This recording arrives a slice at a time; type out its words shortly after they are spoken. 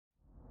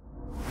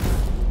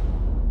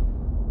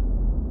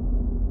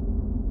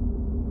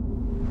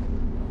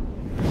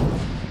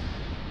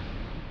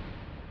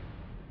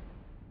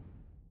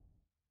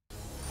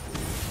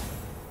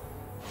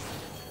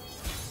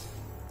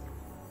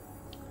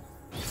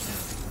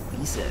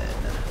Lee Sin.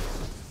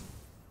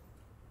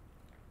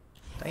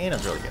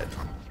 Diana's really good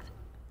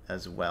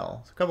as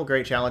well. So a couple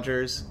great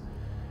challengers.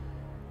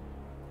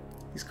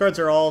 These cards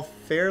are all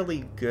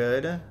fairly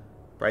good.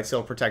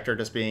 Brightsteel Protector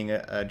just being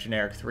a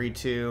generic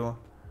 3/2.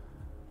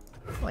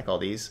 I like all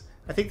these.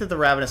 I think that the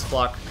Ravenous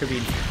Flock could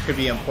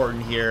be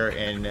important here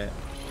in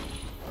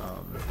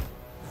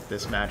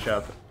this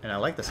matchup, and I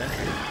like the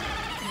Sentry.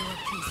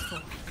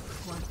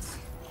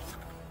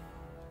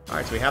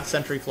 Alright, so we have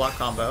Sentry Flock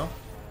combo.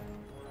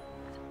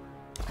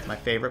 My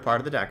favorite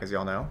part of the deck, as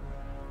y'all know.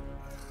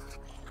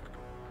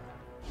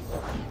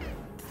 I've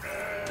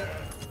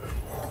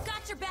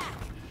got your back.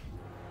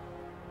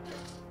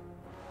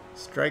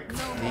 Strike the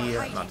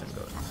Mountain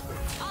Goats.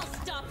 I'll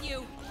stop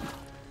you.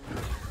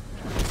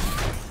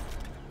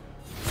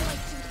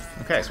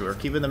 Okay, so we're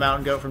keeping the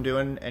Mountain Goat from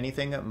doing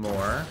anything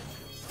more.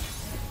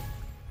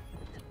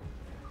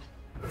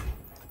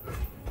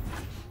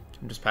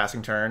 I'm just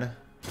passing turn.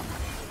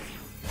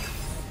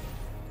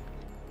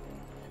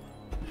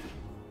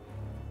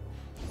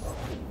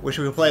 Wish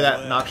we could play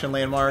that Noxian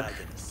Landmark.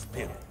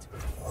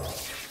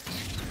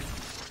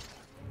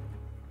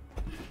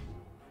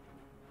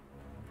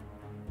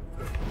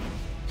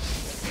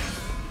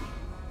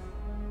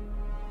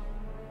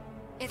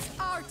 It's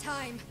our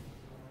time.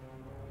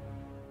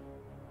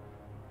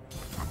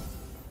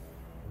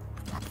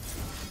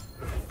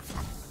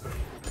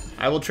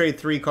 I will trade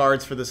 3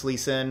 cards for this Lee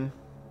Sin.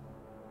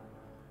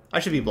 I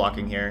should be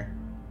blocking here,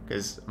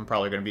 because I'm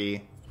probably going to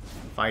be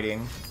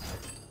fighting.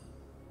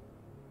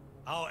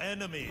 Our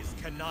enemies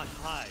cannot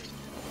hide.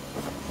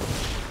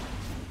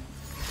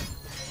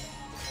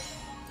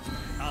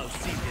 I'll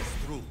see this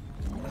through.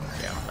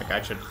 Yeah, like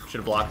I should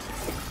have blocked.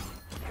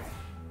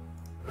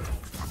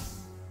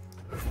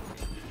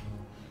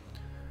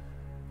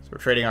 So we're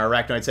trading our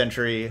Arachnoid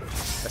Sentry,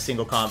 a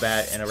single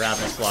combat, and a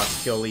Ravenous Block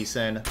to kill Lee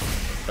Sin.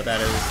 But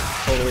that is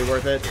totally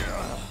worth it.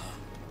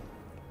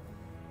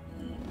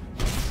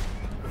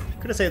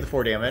 Could have saved the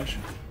 4 damage.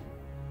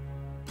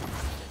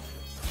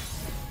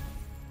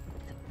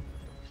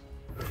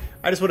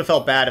 I just would have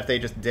felt bad if they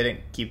just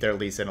didn't keep their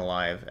Lee Sin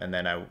alive, and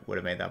then I would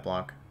have made that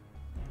block.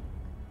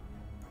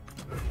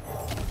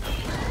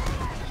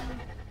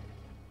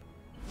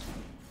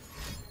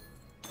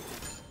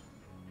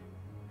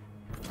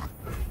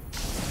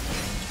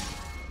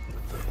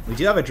 We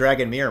do have a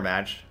Dragon Mirror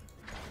match.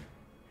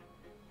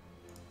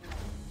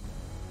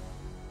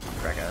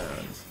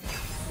 Dragons.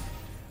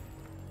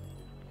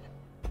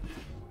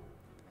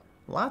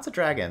 Lots of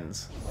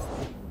dragons.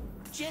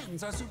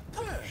 Gems are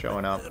superb.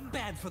 Showing up.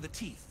 Bad for the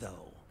teeth,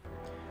 though.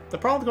 The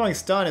problem with going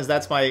stun is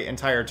that's my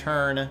entire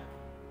turn. Like,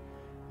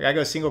 I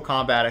go single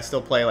combat, I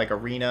still play like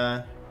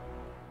Arena.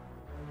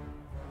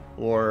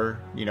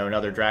 Or, you know,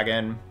 another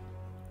dragon.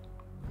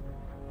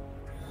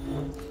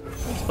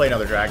 Let's play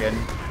another dragon.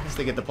 Just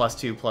to get the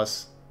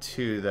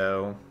 +2/+2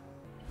 though.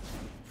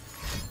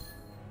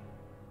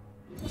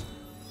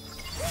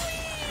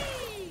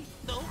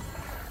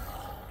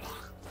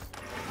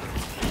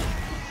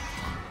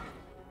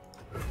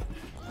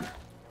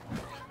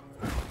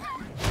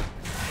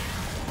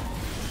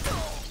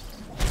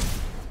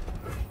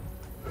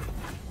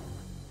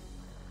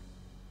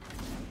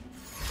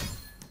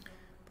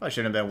 I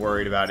shouldn't have been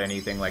worried about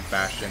anything like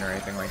Bastion or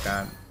anything like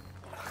that.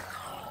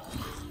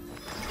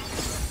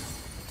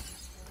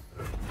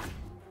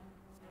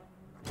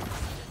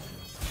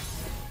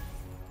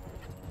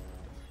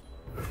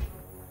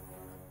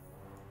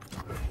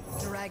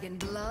 Dragon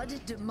blood,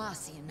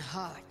 Demacian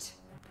heart.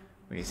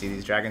 When you see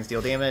these dragons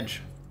deal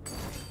damage.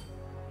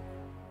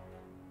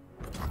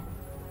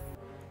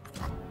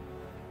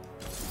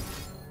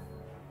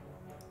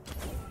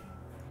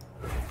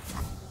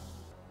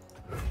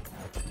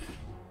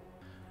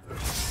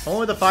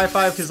 Only with the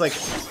 5/5 because, like,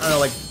 I don't know,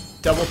 like,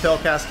 double Pale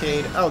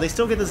Cascade. Oh, they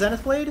still get the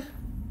Zenith Blade?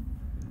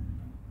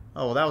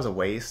 Oh, well, that was a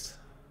waste.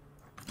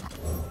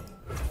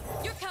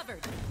 You're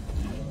covered.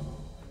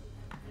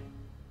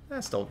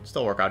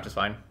 Still work out just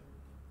fine.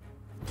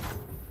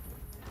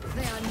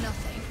 They are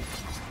nothing.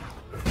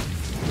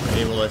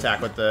 Able to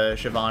attack with the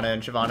Shyvana,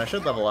 and Shyvana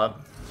should level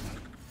up.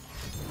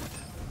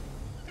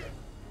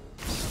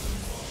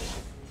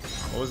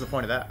 What was the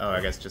point of that? Oh, I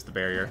guess just the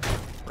barrier.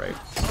 Right.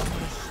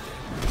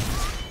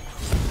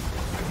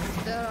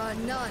 There are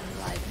none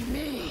like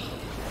me.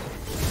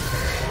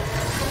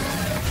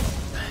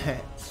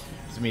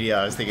 This media,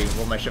 I was thinking,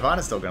 well, my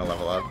Shyvana's still going to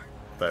level up.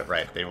 But,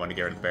 right, they didn't want to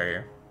get rid of the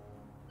barrier.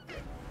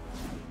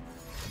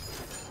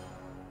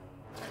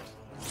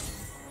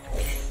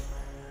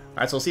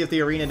 Alright, so we'll see if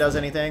the arena does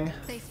anything.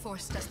 They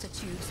forced us to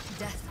choose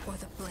death or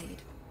the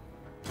blade.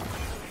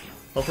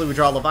 Hopefully we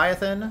draw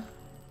Leviathan.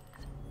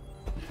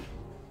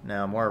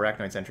 No, more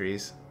Arachnoid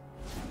Sentries.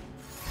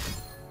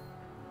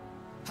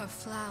 Her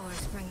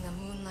flowers bring the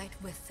moonlight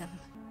with them.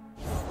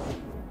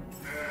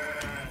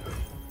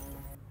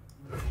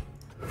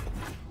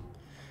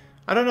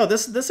 I don't know,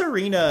 this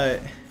arena...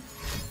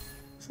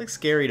 It's like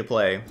scary to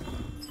play.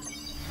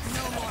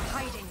 No more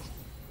hiding.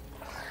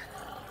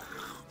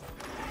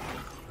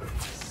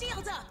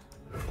 Shield up.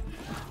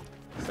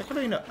 It's like, I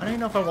don't even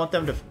know if I want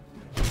them to...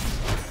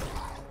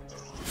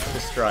 to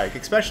strike.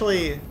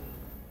 Especially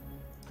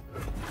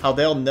how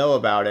they'll know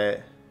about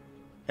it,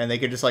 and they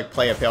could just like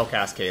play a Pale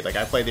Cascade. Like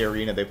I play the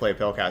arena, they play a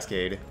Pale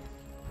Cascade.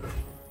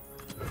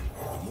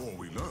 The more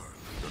we learn,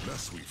 the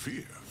less we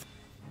fear.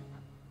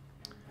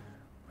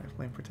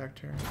 Flame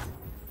Protector.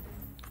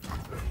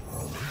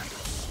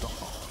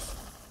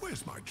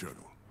 Where's my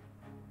journal?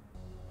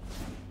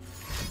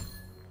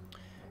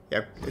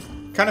 Yeah, it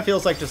kind of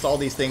feels like just all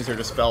these things are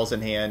just spells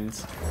in hand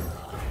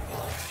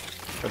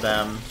for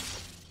them.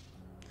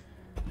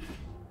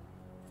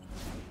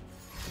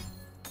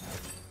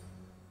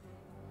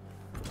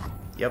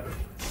 Yep.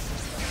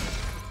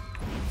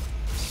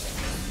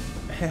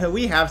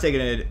 We have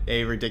taken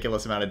a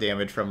ridiculous amount of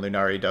damage from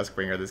Lunari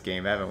Duskbringer this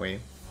game, haven't we?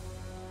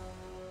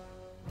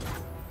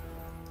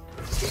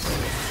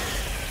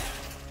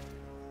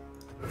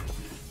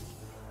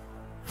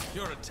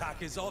 Your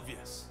attack is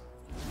obvious.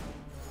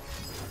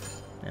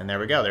 And there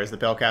we go. There's the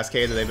Pale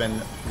Cascade that they've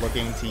been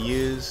looking to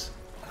use.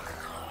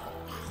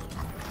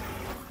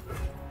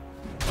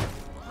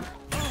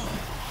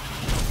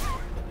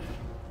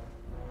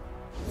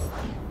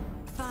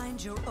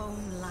 Find your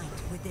own light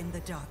within the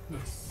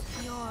darkness.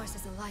 Yours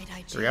is a light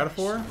I cherish. 3 out of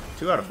 4?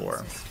 2 out of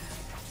 4.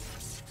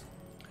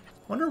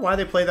 Wonder why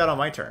they played that on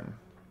my turn.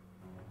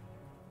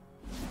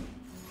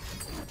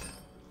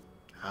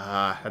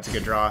 Ah, that's a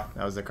good draw.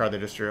 That was the card they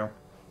just drew.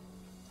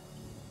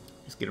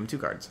 Just get them 2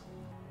 cards.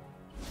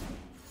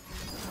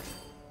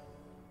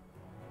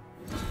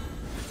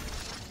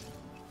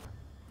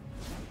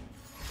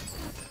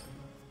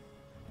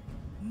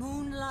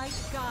 Moonlight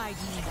guide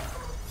me.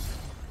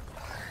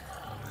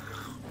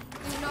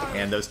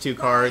 And those 2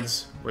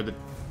 cards were the,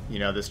 you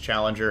know, this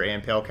Challenger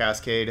and Pale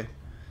Cascade.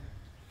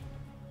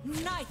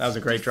 That was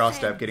a great draw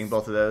step, getting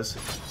both of those.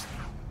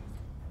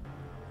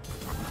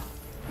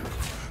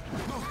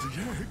 Not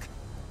the egg.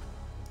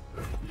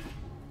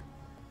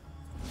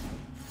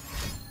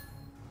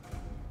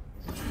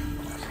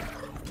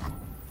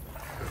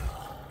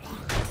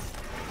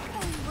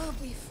 I will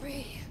be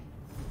free.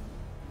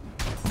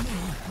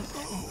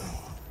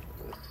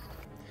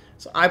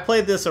 So I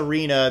played this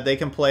arena. They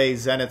can play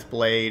Zenith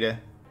Blade,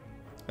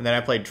 and then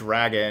I played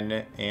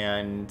Dragon,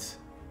 and so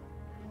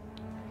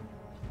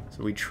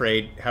we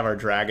have our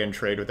Dragon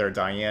trade with our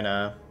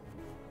Diana.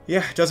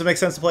 Yeah, it doesn't make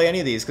sense to play any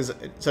of these,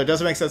 so it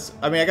doesn't make sense.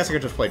 I mean, I guess I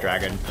could just play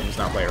Dragon and just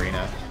not play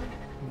arena.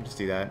 Just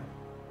do that.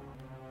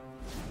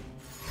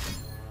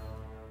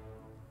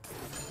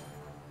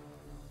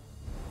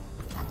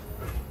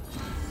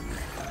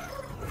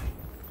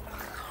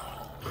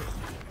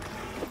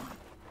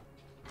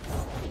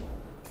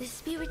 The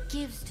spirit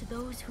gives to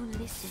those who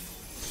listen.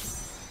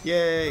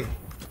 Yay!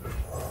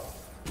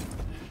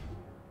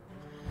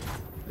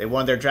 They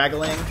won their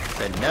Dragoling?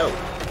 Said no.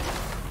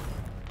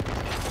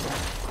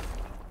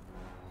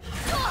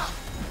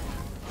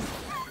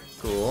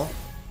 Cool.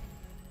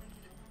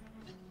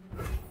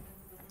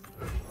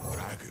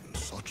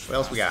 Dragons, such What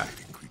else we got?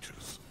 fascinating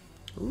creatures.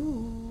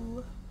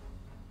 Ooh.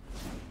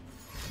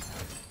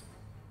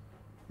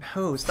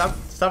 No, stop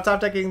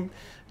top decking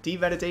Deep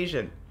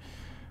Meditation.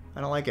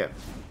 I don't like it.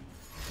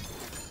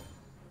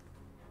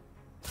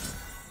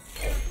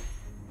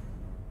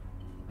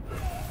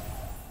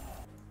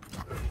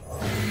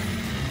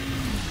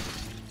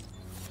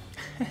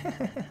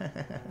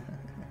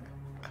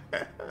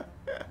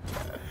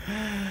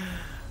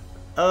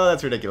 Oh,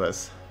 that's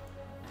ridiculous.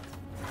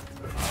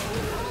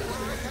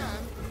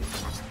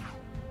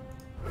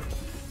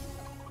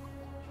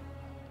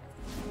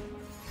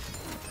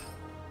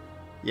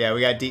 Yeah,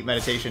 we got Deep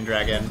Meditation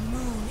Dragon.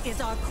 Moon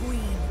is our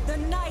queen. The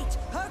night,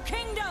 her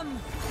kingdom.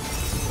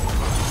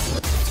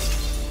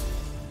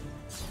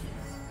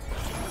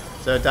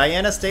 So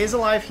Diana stays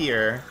alive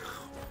here,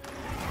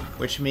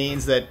 which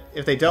means that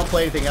if they don't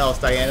play anything else,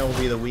 Diana will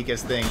be the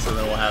weakest thing, so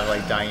then we'll have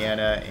like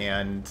Diana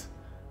and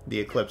the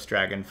Eclipse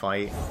Dragon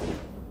fight.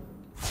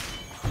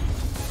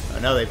 Oh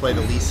no, they play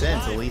the Lee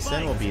Sin, so Lee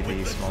Sin will be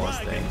the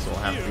smallest thing, so we'll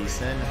have Lee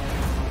Sin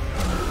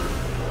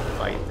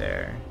fight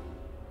there.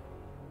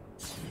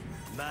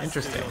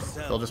 Interesting.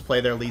 They'll just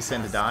play their Lee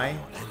Sin to die.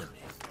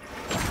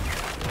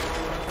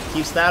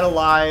 Keeps that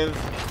alive.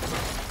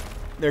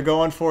 They're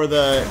going for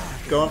the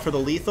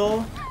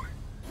lethal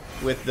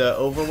with the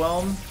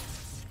Overwhelm.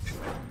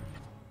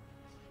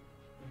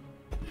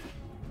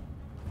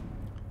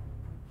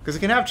 Because it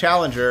can have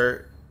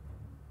Challenger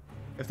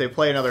if they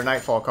play another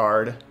Nightfall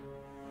card.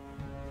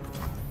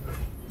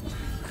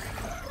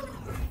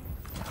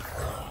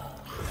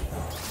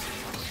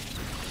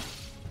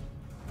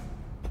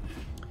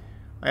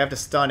 I have to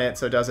stun it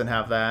so it doesn't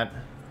have that.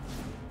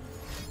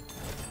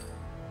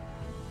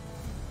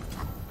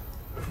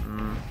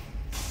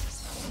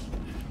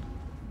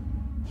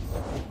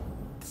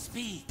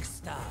 Speak,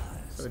 stars.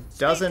 So it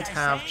doesn't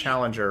have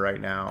Challenger right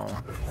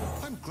now.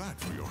 I'm glad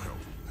for your help.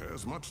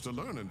 There's much to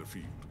learn in the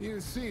field. You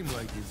seem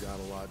like you've got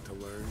a lot to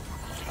learn.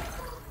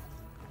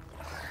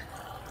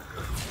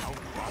 How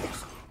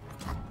bothersome.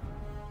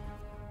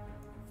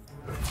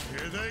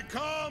 Here they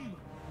come!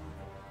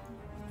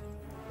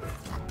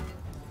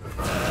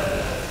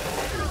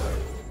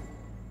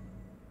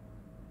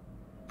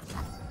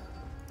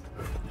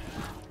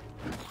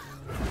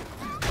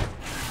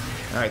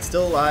 Alright,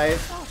 still alive.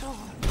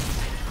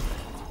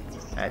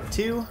 At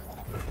 2.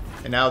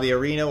 And now the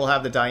arena will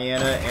have the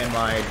Diana and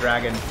my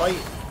dragon fight.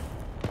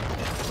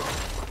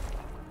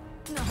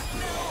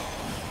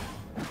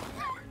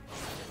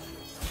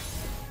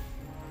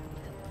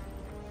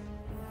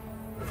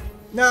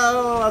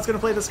 No, I was gonna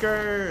play the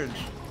Scourge.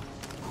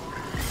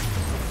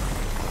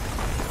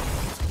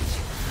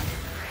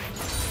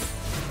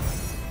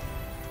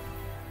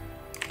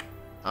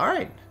 All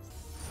right.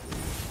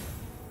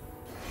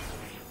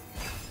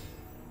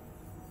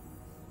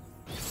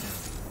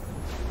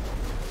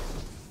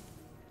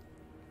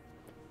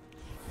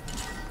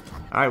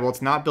 All right. Well,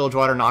 it's not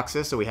Bilgewater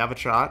Noxus, so we have a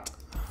shot.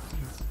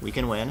 We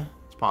can win.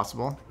 It's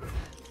possible.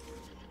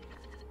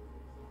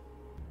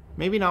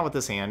 Maybe not with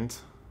this hand.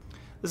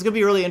 This is going to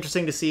be really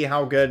interesting to see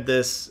how good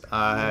this,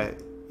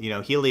 you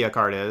know, Helia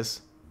card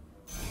is.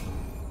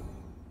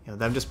 You know,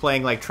 them just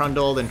playing like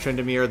Trundle, then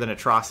Tryndamere, then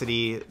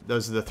Atrocity.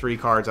 Those are the 3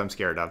 cards I'm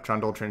scared of.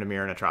 Trundle,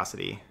 Tryndamere, and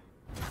Atrocity.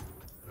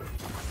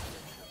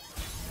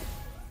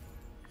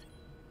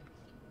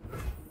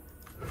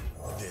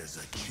 There's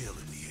a chill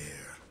in the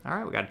air.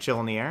 Alright, we got a chill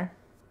in the air.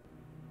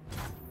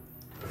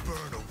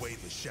 Burn away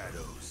the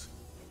shadows.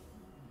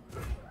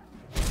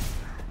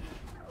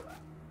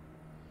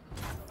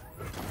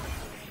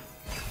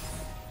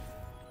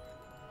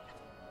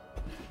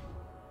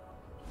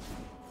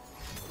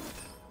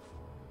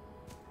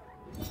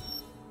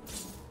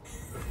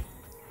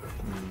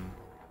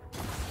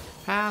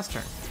 Pass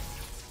turn.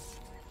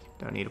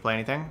 Don't need to play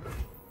anything.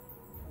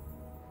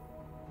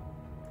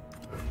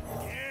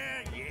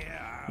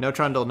 No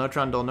Trundle, no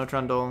Trundle, no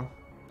Trundle.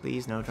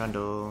 Please, no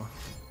Trundle.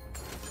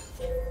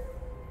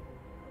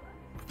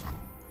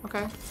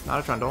 Okay, not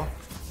a Trundle.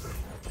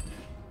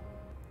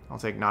 I'll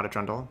take not a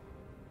Trundle.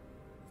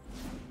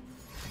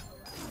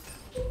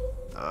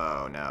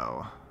 Oh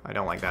no. I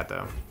don't like that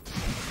though.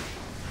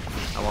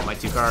 I want my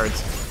 2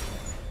 cards.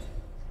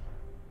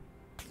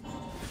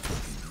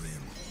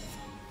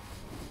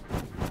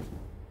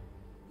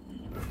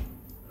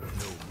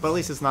 But at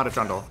least it's not a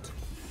Trundle.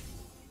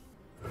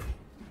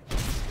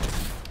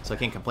 So I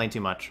can't complain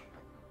too much.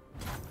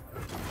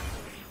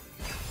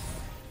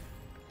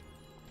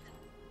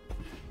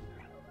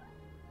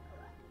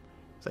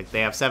 It's like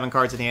they have 7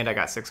 cards in hand, I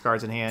got 6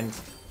 cards in hand.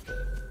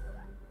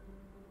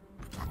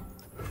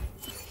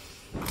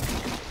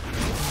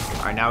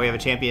 Alright, now we have a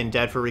champion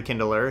dead for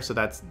Rekindler, so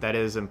that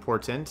is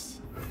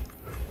important.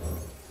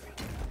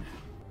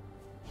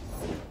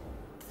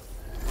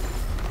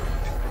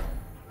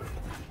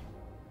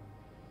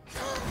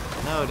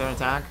 No, don't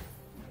attack.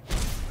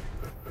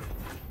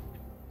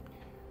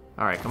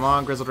 Alright, come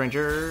on, Grizzled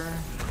Ranger.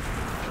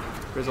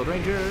 Grizzled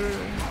Ranger.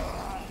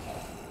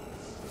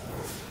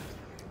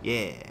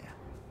 Yeah.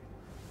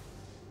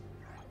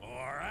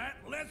 Alright,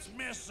 let's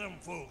mess some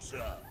folks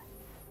up.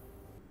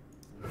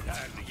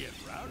 Time to get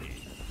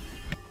rowdy.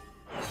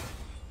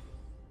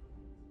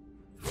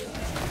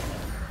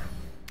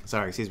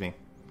 Sorry, excuse me.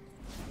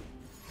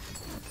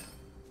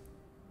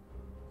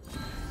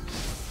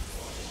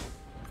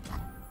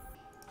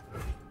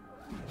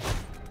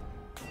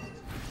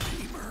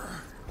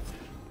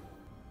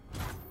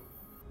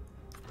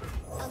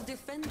 I'll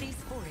defend these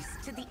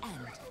forests to the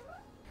end.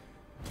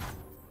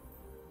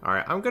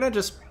 Alright, I'm gonna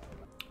just...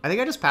 I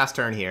think I just pass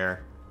turn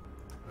here.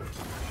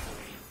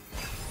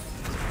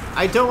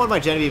 I don't want my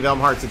Genevieve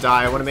Elmhart to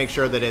die. I want to make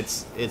sure that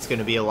it's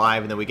gonna be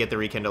alive and then we get the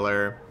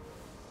Rekindler.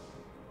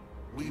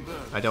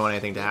 I don't want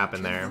anything to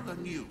happen there.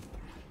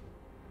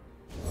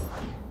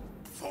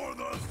 For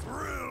the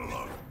thrill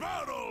of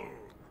battle!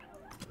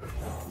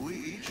 We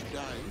each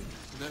died,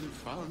 then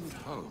found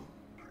home.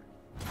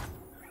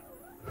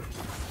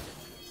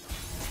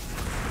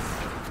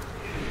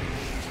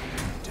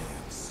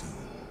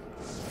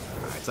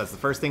 Alright, so that's the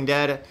first thing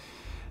dead.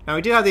 Now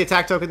we do have the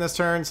attack token this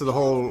turn, so the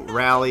whole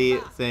rally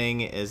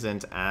thing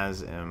isn't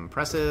as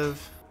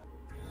impressive.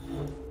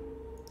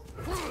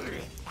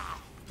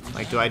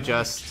 Like, do I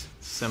just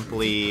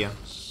simply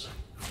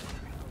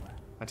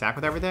attack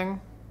with everything?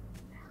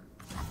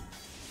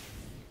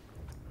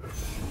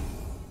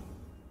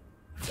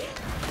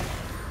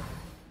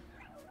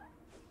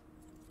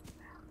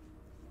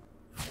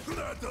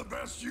 That the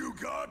best you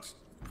got?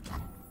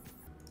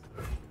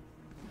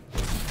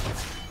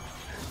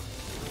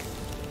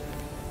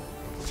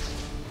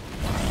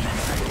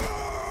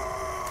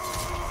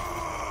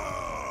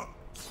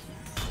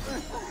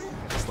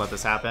 Just let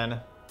this happen.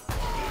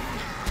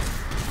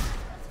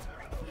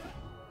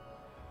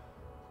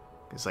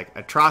 It's like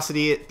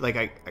Atrocity, like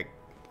I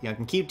you know,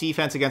 can keep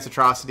defense against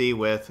Atrocity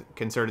with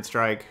Concerted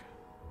Strike.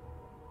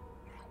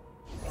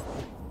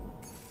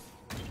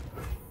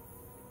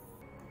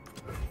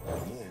 The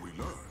more we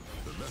learn,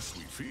 the less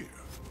we fear.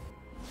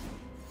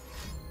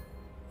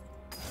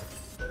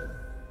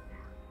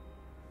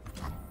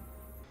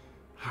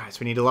 Alright, so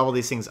we need to level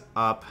these things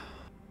up.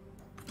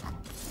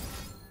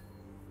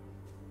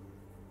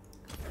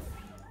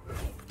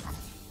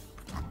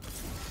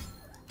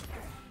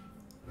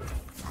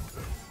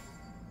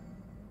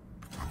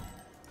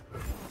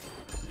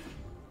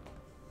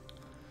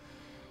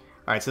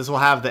 Alright, so this will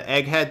have the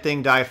egghead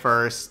thing die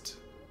first.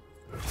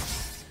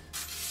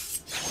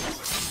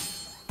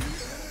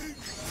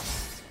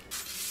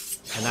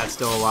 And that's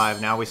still alive.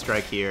 Now we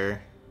strike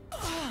here.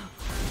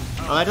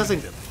 Oh, that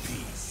doesn't...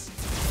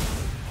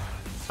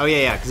 Oh,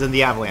 yeah, because then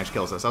the avalanche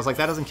kills us. I was like,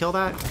 that doesn't kill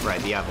that?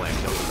 Right, the avalanche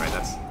kills us. Right,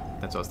 that's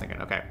what I was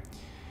thinking. Okay.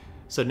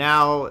 So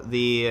now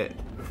the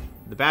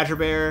Badger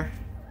Bear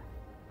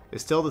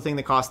is still the thing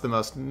that costs the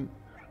most...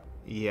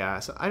 Yeah,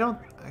 so I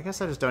guess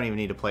I just don't even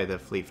need to play the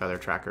Fleet Feather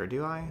Tracker,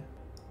 do I?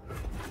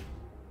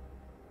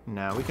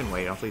 No, we can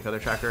wait on Fleet Feather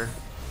Tracker.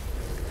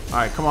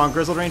 Alright, come on,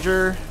 Grizzled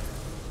Ranger.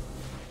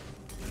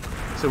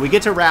 So we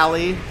get to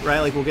rally,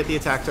 right? Like, we'll get the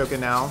attack token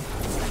now.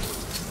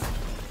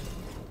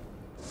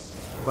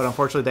 But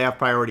unfortunately, they have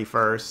priority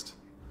first.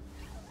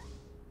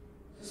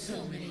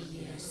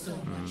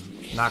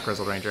 Not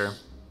Grizzled Ranger.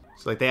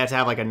 So, like, they had to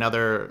have, like,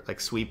 another,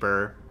 like,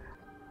 sweeper.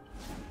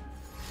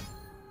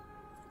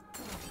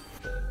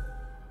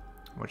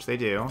 Which they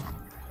do.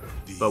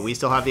 But we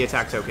still have the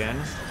attack token.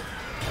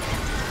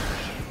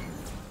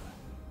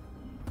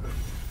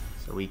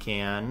 So we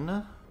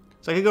can...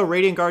 So I could go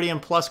Radiant Guardian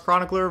plus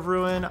Chronicler of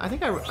Ruin. I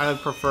think I would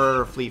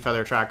prefer Fleet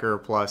Feather Tracker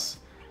plus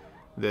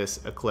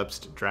this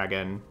Eclipsed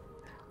Dragon.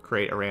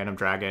 Create a random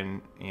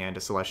dragon and a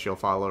Celestial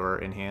Follower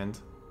in hand.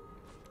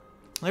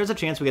 There's a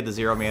chance we get the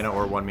 0 mana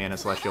or 1 mana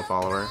Celestial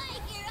Follower.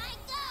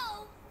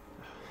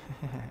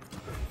 Here I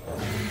go.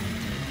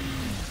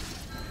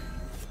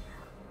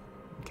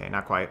 Okay,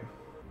 not quite.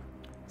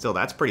 Still,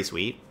 that's pretty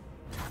sweet.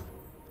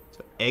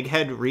 So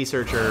Egghead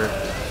Researcher,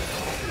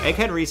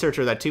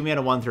 that 2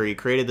 mana 1/3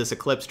 created this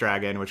Eclipse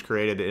Dragon, which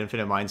created the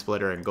Infinite Mind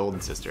Splitter and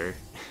Golden Sister.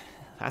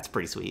 That's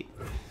pretty sweet.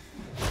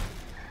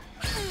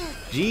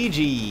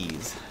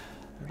 GG's.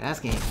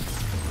 Last game.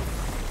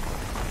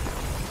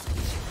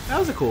 That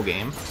was a cool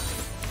game.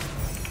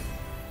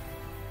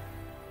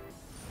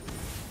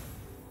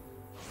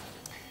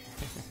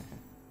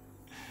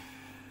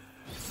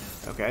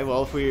 Okay,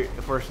 well, if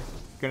we're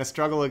gonna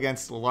struggle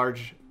against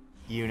large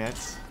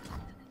units,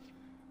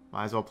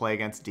 might as well play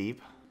against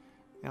deep.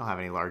 They don't have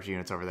any large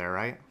units over there,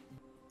 right?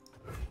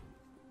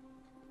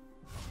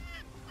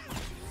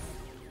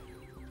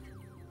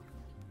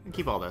 And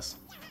keep all this.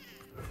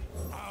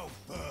 I'll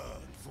burn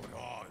for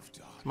what I've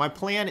done. My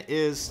plan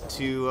is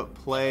to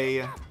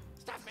play...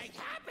 Stuff make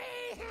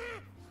happy.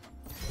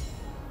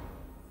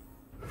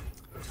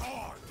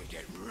 Time to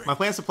get rich. My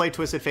plan is to play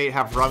Twisted Fate,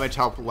 have Rummage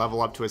help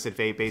level up Twisted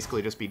Fate,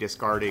 basically just be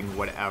discarding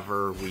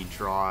whatever we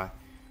draw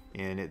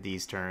in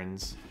these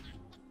turns.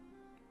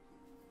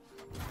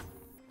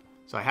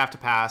 So I have to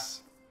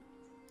pass.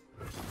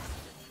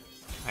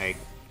 I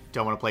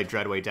don't want to play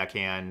Dreadway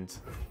Deckhand.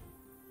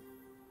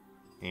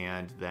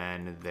 And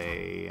then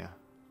they...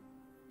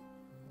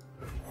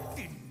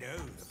 Didn't know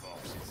the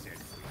boss had said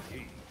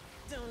free.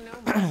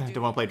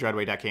 don't want to play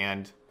Dreadway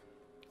Deckhand.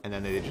 And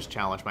then they just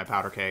challenge my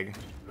Powder Keg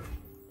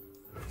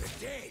The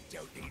dead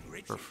don't need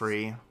riches. for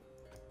free.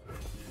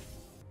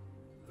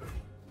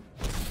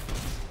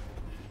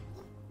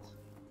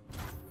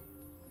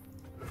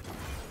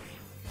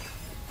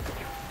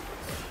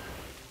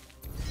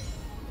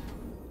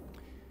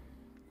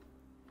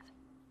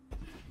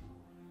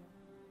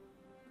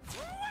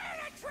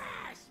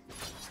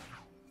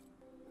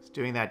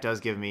 Doing that does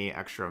give me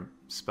extra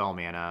spell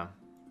mana.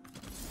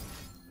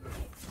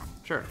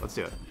 Sure, let's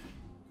do it.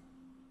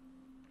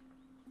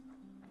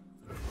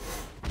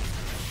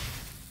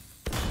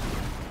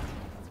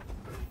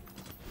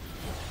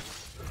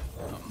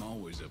 I'm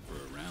always up for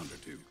a round or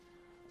two.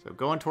 So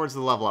going towards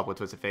the level up with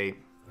Twisted Fate.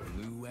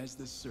 Blue as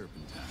the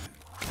Serpentine.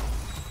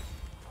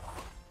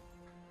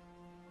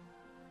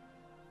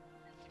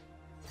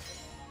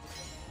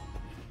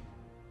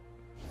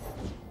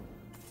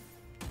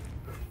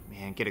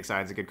 Man, Get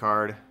Excited's a good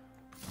card.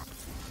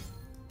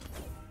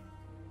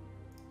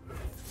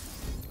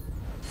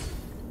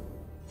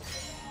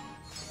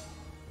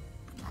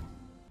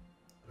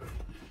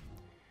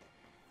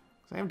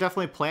 So I'm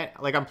definitely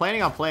I'm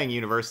planning on playing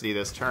University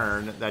this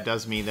turn. That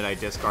does mean that I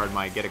discard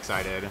my Get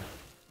Excited.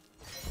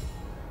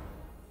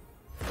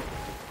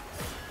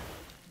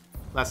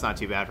 That's not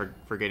too bad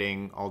for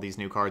getting all these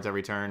new cards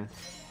every turn.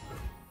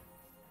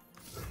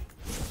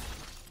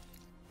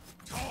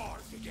 Time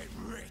to get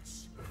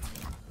rich.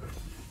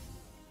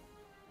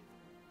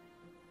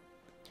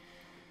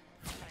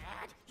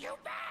 Bad, you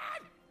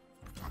bad.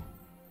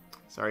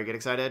 Sorry, Get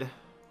Excited.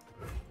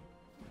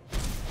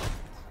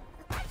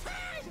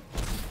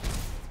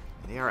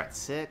 They are at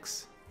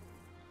 6.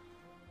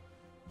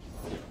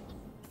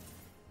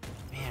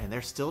 Man, and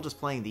they're still just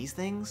playing these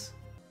things?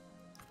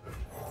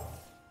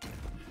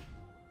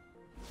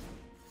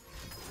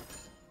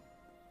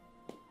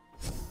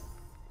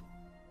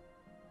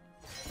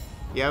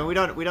 Yeah, we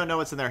don't know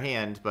what's in their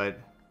hand, but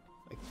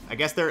I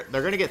guess they're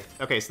gonna get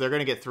so they're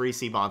gonna get 3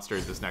 sea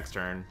monsters this next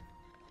turn.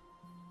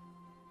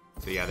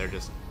 So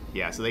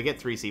yeah, so they get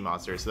 3 sea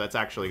monsters, so that's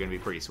actually gonna be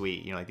pretty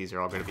sweet. You know, like these are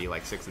all gonna be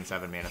like 6 and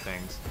 7 mana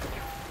things.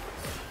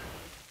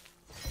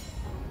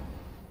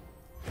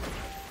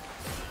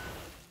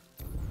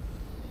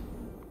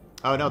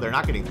 Oh no, they're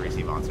not getting 3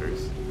 sea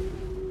monsters.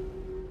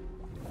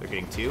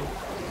 getting 2.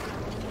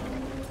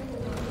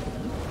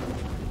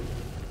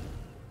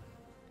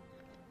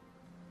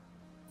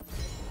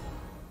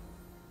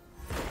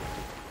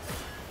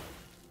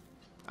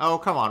 Oh,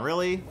 come on,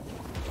 really?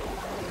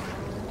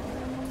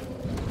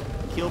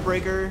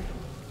 Keelbreaker?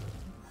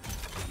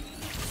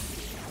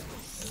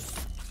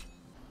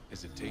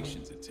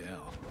 Hesitation's a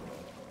tell.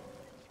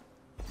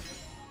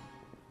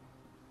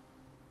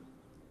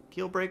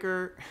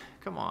 Keelbreaker?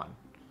 Come on.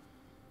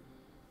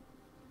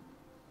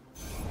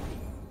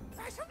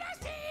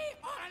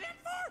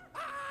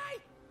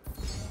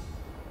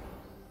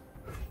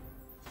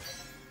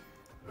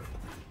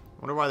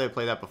 Wonder why they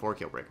played that before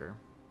Keelbreaker.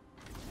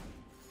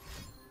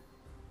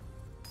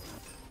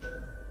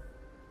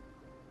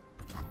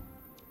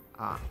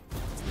 Ah.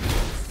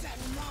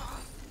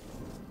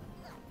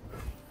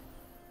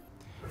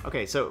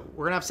 Okay, so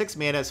we're gonna have 6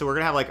 mana, so we're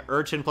gonna have like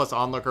Urchin plus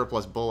Onlooker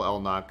plus Bull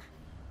Elnuck.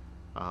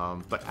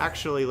 But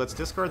actually, let's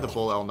discard the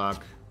Bull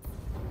Elnuck.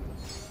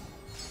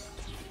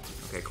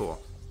 Okay,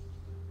 cool.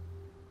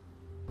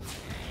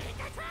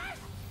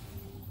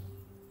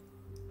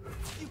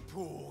 You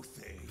poor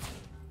thing.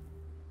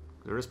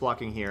 They're just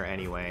blocking here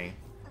anyway.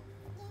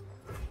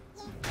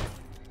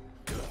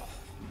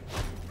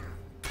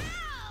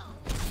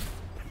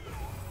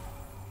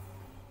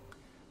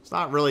 It's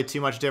not really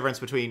too much difference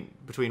between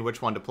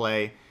which one to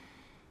play.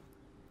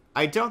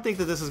 I don't think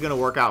that this is going to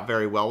work out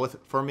very well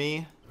for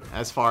me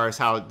as far as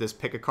how this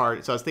pick a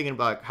card. So I was thinking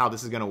about how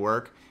this is going to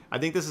work. I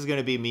think this is going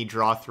to be me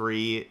draw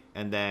 3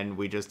 and then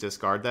we just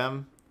discard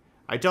them.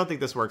 I don't think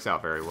this works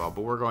out very well,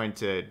 but we're going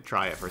to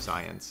try it for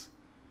science.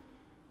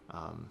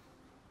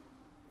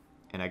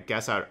 And I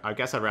guess I'd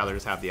rather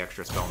just have the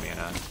extra spell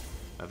mana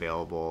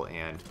available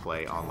and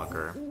play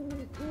Onlooker.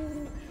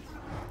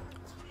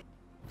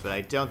 But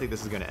I don't think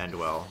this is going to end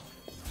well.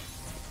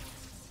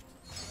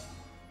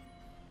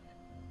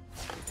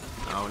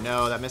 Oh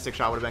no, that Mystic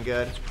Shot would have been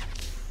good.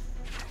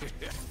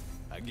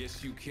 I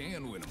guess you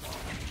can win them all.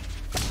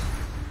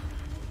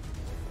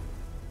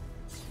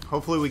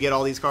 Hopefully we get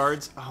all these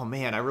cards. Oh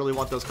man, I really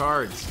want those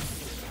cards.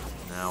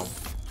 No.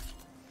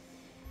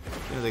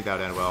 I didn't think that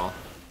would end well.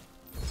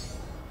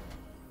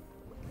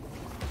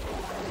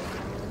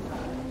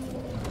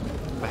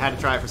 I had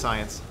to try it for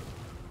science.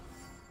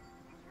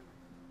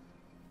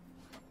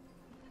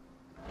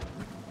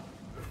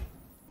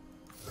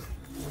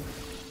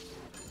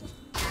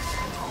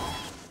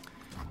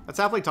 That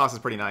Sapling Toss is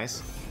pretty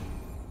nice.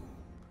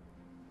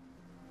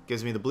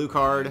 Gives me the blue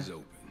card.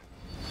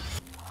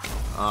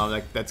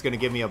 That's going to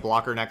give me a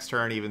blocker next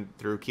turn, even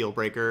through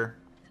Keelbreaker.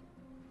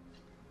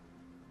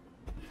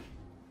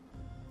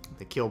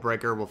 The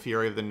Keelbreaker will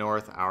Fury of the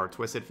North, our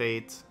Twisted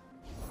Fate.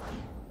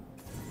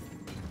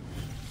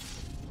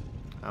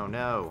 Oh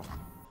no.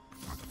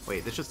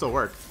 Wait, this should still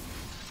work.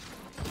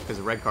 Because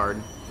of red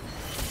card.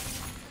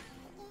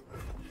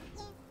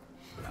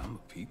 I'm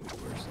a people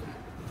person.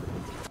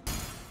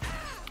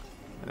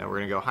 And then we're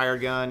going to go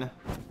Hired Gun.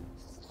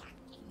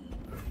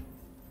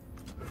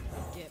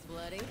 Get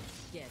bloody,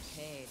 get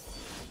paid.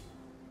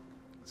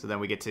 So then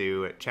we get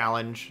to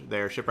challenge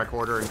their Shipwreck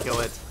Order and kill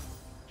it.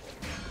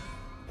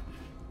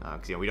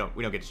 Because you know,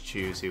 we don't get to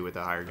choose who with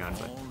the Hired Gun,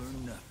 but All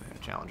or nothing.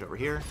 challenge over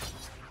here.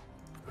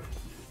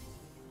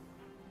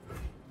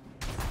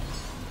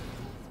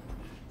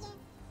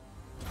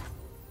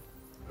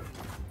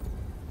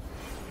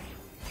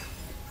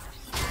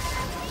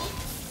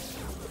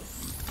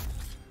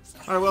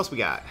 Alright, what else we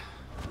got?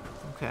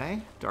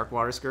 Okay, Dark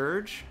Water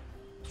Scourge.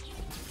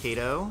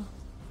 Kato.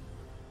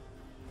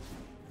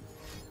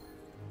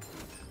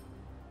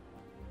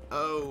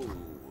 Oh,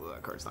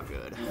 that card's not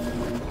good.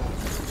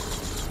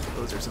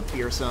 Those are some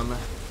fearsome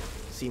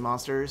sea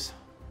monsters.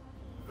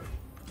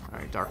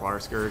 Alright, Dark Water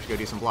Scourge, go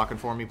do some blocking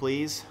for me,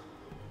 please.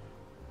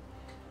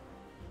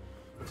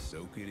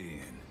 Soak it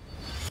in.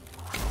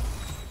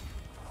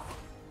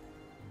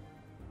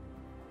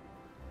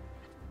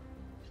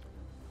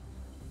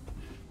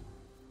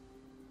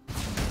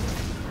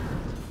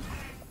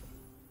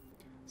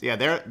 So yeah,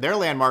 their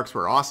landmarks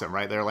were awesome,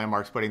 right? Their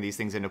landmarks putting these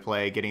things into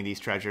play, getting these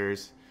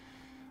treasures.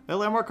 The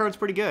landmark card's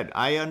pretty good.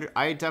 I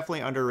definitely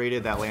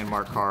underrated that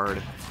landmark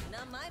card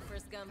Not my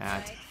first gun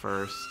at fight.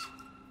 first.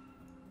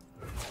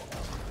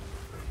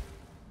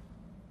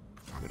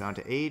 Go down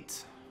to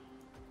 8.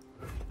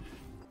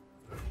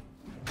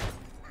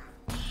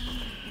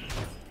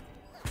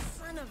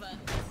 Son of a...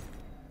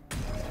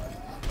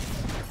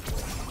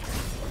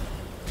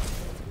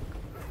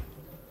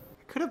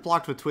 Could have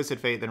blocked with Twisted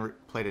Fate, then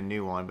played a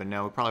new one, but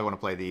no, we probably want to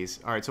play these.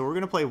 Alright, so we're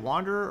going to play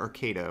Wanderer or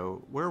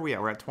Kato. Where are we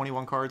at? We're at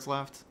 21 cards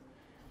left.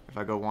 If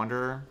I go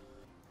Wanderer.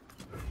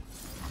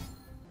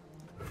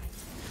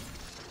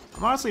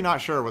 I'm honestly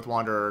not sure with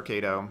Wanderer or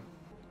Kato.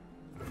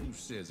 Who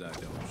says I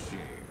don't share?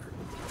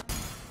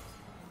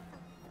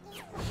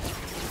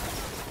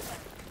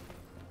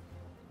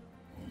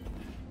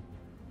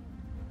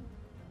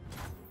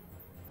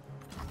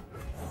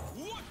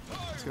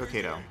 Let's go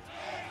Kato.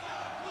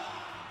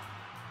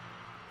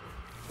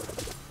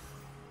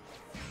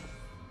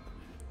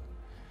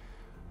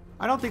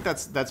 I don't think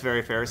that's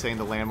very fair saying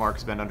the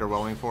landmark's been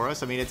underwhelming for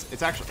us. I mean,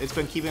 it's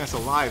been keeping us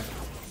alive.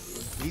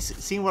 You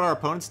seen what our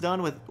opponent's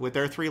done with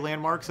their 3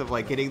 landmarks of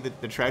like getting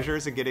the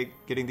treasures and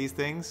getting these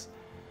things?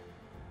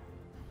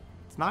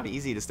 It's not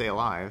easy to stay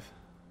alive.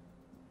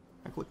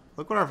 Like,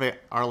 look what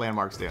our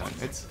landmark's doing.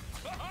 It's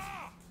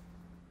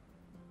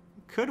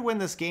could win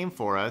this game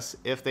for us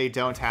if they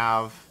don't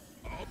have.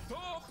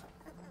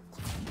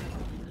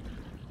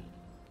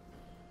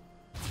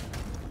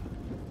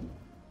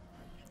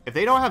 If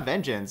they don't have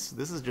Vengeance,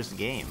 this is just a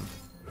game.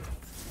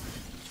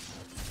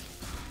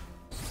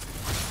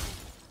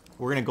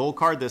 We're gonna gold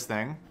card this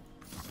thing.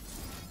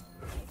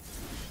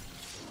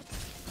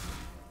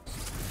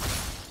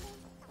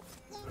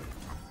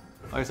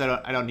 Like I said,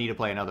 I don't need to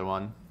play another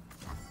one.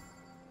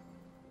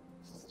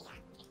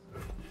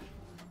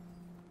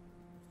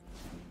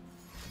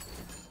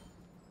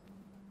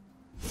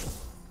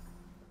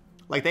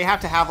 Like, they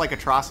have to have, like,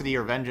 Atrocity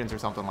or Vengeance or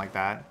something like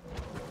that.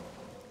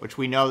 Which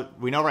we know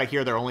right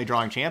here they're only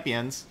drawing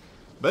champions.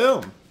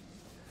 Boom!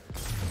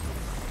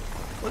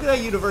 Look at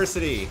that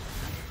university!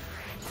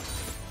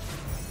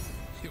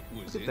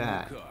 Look at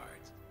that.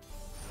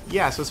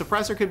 Yeah, so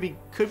Suppressor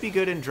could be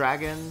good in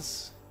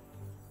Dragons.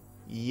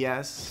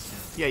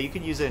 Yes. Yeah, you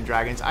can use it in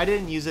Dragons. I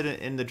didn't use it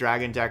in the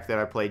Dragon deck that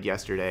I played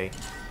yesterday.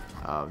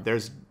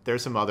 There's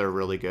some other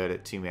really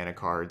good 2-mana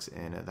cards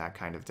in that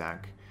kind of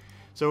deck.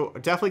 So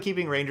definitely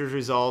keeping Ranger's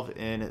Resolve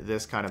in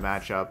this kind of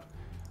matchup.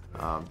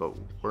 But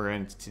we're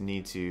going to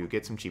need to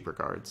get some cheaper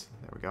cards.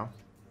 There we go.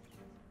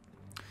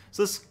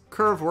 So this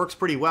curve works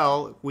pretty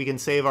well. We can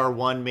save our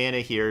 1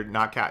 mana here,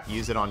 not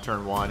use it on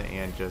turn 1,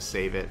 and just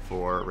save it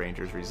for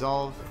Ranger's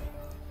Resolve.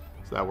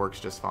 So that works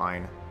just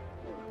fine.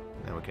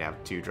 And then we can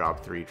have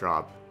 2-drop,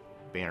 3-drop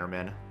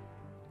Bannerman.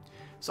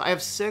 So I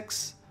have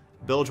 6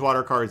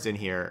 Bilgewater cards in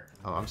here.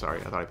 Oh, I'm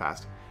sorry. I thought I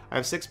passed. I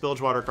have 6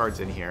 Bilgewater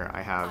cards in here.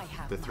 I have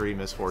the 3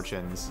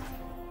 Misfortunes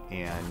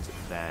and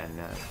then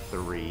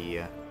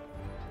 3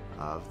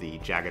 of the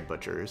Jagged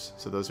Butchers.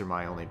 So those are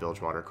my only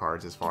Bilgewater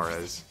cards as far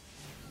as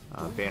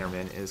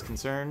Bannerman is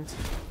concerned.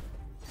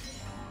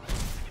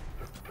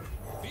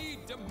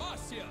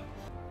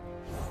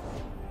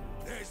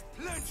 There's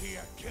plenty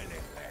of killing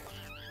left.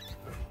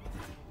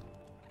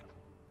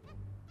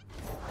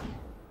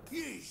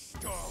 Ye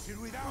started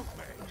without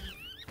me.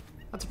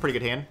 That's a pretty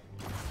good hand.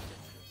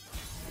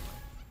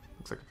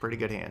 Looks like a pretty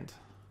good hand.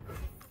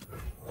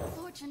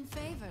 Fortune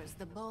favors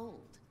the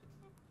bold.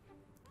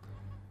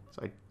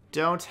 So I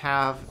don't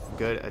have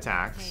good Hey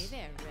attacks.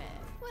 there, Red.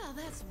 Well,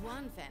 that's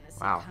one fantasy.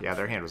 Wow, yeah,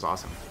 their hand was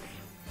awesome.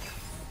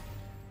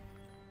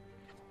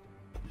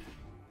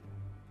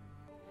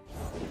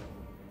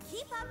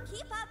 Keep up,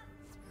 keep up.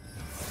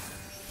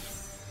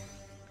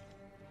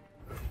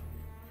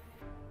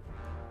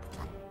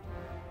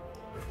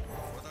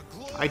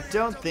 I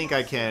don't think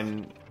I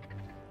can,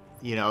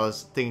 you know, I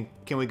was thinking,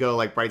 can we go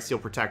like Bright Steel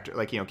Protector?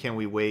 Like, you know, can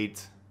we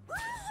wait?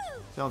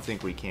 Don't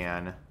think we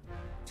can.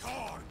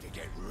 Time to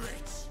get rich.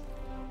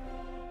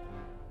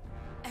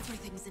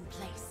 Everything's in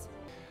place.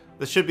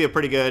 This should be a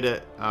pretty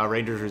good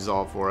Ranger's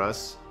Resolve for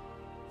us.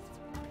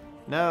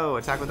 No,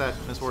 attack with that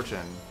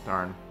Misfortune.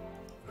 Darn.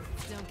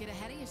 Don't get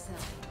ahead of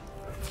yourself.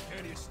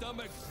 Can you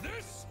stomach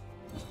this?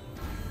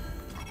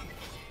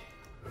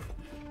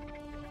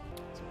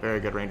 Very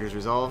good Ranger's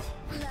Resolve.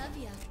 Love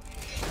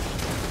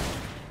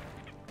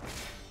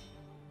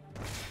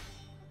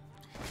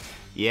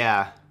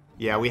ya.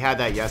 Yeah, we had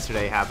that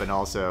yesterday happen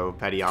also.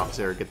 Petty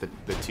Officer, get the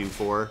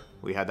 2/4.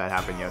 We had that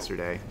happen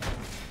yesterday.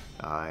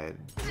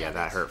 Yeah,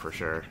 that hurt for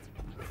sure.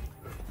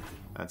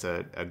 That's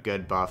a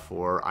good buff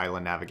for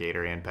Island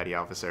Navigator and Petty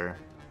Officer.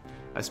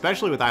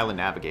 Especially with Island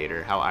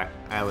Navigator, how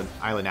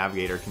Island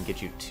Navigator can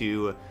get you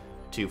 2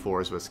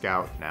 2/4s with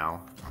Scout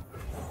now.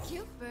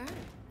 Cute bird.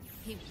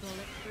 He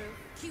bulletproof.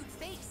 Cute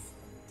face.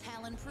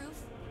 Talon proof.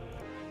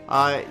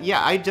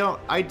 Yeah, I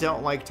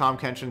don't like Tom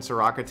Kench and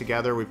Soraka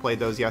together. We played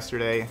those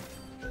yesterday.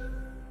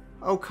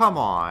 Oh, come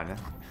on.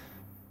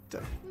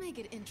 Make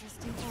it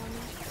interesting for me.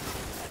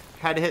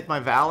 Had to hit my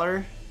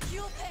Valor.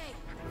 You'll pay.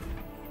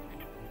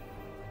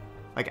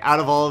 Like, out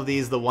of all of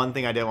these, the one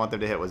thing I didn't want them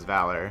to hit was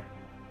Valor.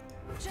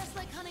 Just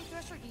like honey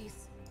thresher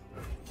geese.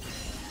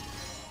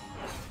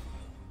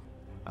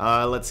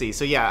 Let's see.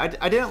 So yeah,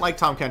 I didn't like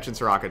Tom Kench and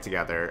Soraka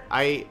together.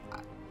 I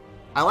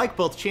like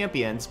both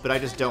champions, but I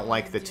just don't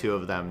like the 2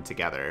 of them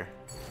together.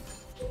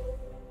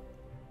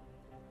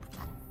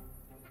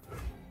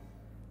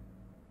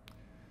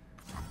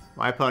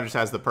 My opponent just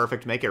has the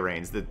perfect Make It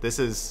Rains. This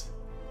is...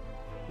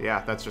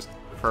 Yeah, that's just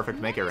perfect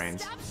Make It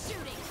Rains. Stop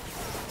shooting.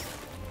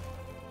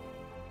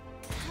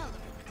 Color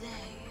day.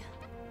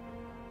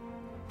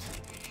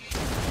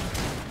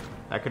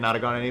 That could not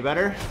have gone any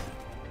better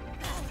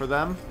for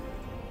them.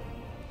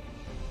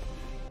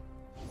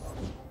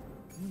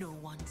 No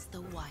one's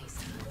the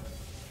wiser.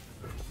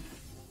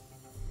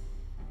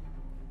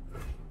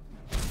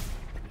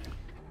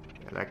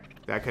 Yeah,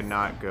 that could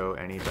not go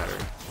any better.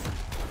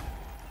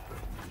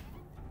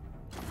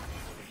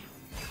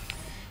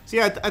 So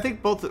yeah, I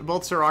think both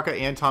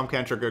Soraka and Tom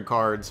Kench are good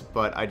cards,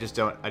 but I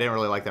didn't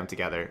really like them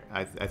together.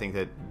 I think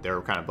that they're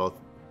kind of both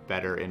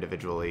better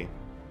individually.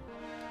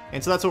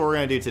 And so that's what we're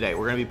going to do today.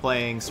 We're going to be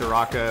playing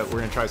Soraka. We're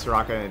going to try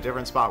Soraka in a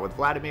different spot with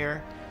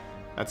Vladimir.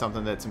 That's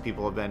something that some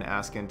people have been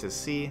asking to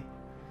see.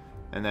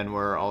 And then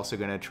we're also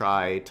going to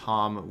try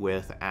Tom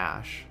with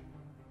Ashe.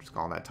 Just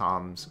calling that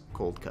Tom's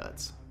Cold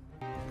Cuts.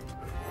 Go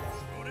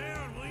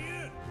down, will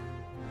you?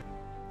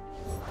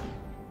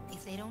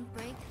 If they don't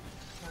break,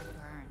 they'll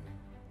burn.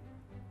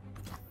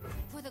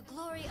 For the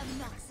glory of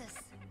Noxus.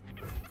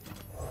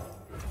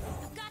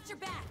 I've got your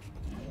back.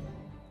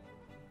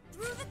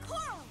 Through the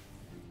coral.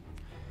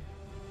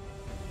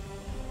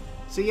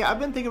 So yeah, I've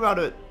been thinking about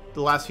it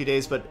the last few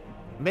days, but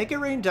Make It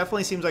Rain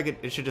definitely seems like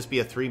it should just be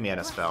a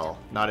 3-mana spell,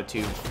 not a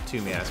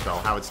 2-mana spell.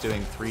 How it's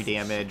doing 3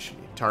 damage,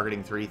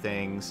 targeting 3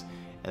 things,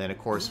 and then of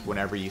course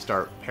whenever you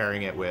start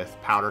pairing it with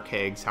Powder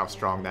Kegs, how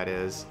strong that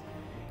is.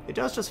 It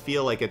does just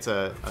feel like it's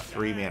a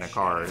 3-mana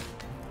card.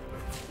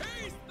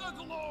 Taste the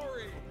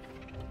glory!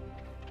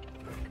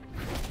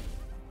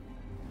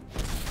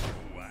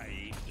 Oh, I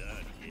ain't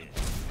done yet.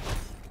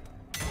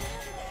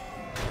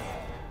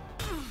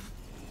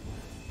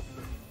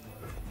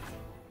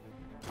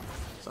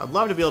 So I'd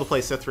love to be able to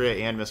play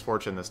Cytherea and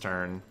Misfortune this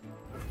turn.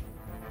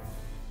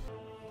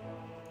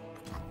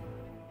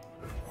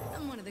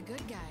 I'm one of the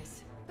good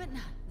guys, but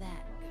not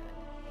that good.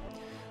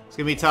 It's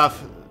gonna be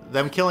tough.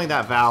 Them killing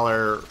that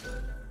Valor,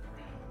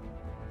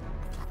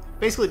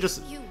 basically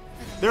just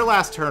their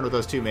last turn with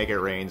those 2 Make It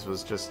Rains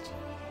was just Time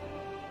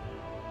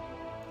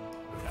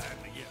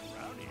to get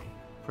rowdy.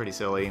 pretty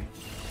silly.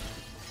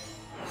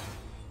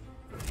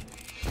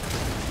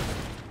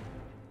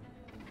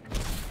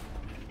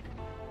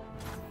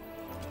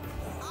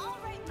 I'll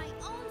write my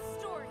own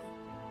story.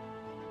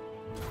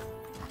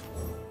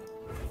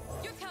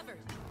 You're covered.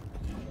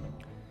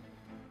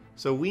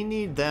 So we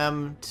need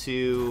them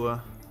to...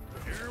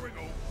 Here we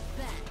go.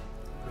 Bet.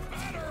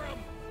 Batter 'em!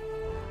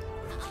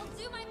 I'll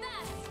do my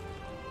best.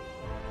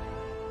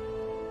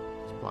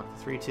 block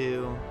the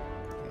 3/2. Yeah,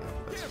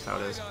 that's just how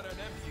it is.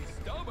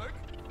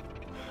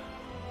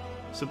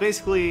 So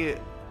basically,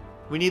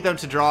 we need them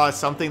to draw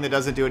something that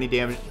doesn't do any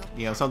damage,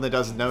 you know, something that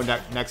does no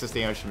Nexus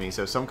damage to me.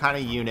 So some kind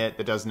of unit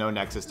that does no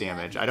Nexus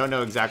damage. I don't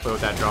know exactly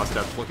what that draw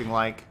setup's looking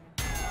like,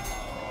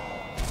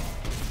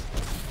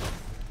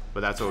 but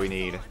that's what we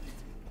need.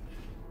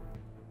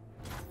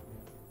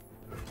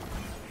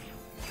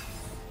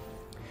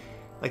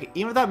 Like,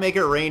 even if that Make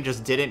It Rain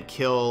just didn't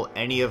kill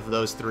any of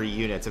those 3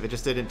 units, if it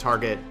just didn't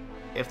target,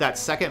 if that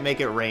second Make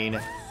It Rain,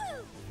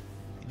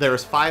 there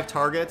was 5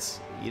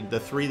 targets, the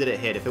 3 that it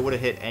hit, if it would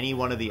have hit any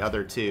one of the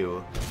other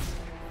 2,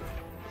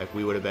 like,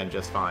 we would have been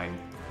just fine.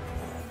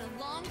 It's a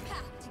long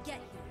path to get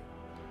here.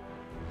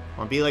 I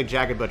want to be like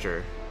Jagged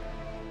Butcher.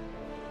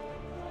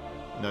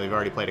 No, you've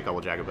already played a couple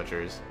Jagged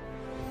Butchers.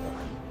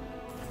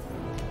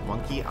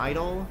 Monkey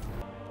Idol?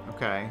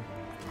 Okay.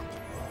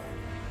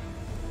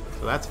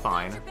 So that's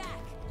fine. Your back.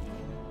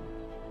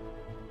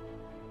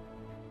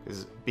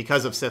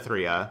 Because of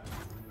Cytherea.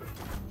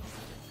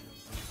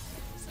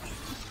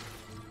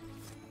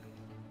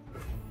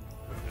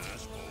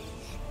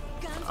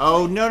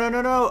 Oh, no, no,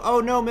 no, no. Oh,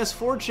 no,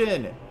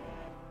 Misfortune.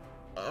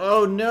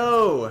 Oh,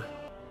 no.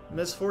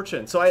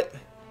 Misfortune. So I...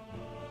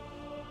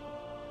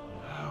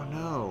 Oh,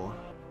 no.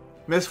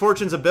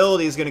 Misfortune's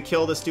ability is going to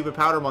kill this stupid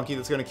powder monkey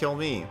that's going to kill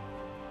me.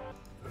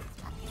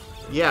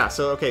 Yeah,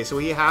 so, okay, so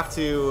we have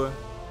to...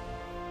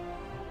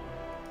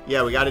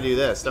 Yeah, we got to do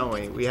this, don't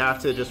we? We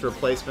have to just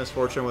replace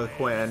Misfortune with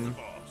Quinn.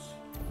 Boss,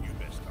 you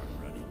best start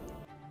running.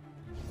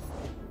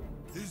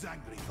 Who's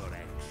angry for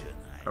action?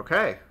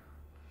 Okay.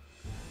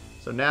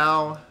 So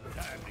now...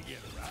 Time to get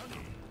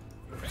rowdy.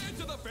 Hands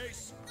to the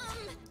face!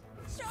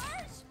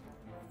 Charge?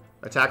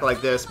 attack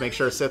like this, make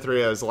sure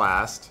Cytherea is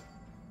last.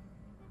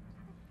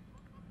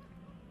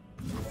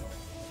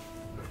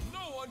 No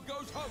one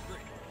goes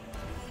hungry.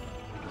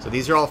 So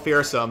these are all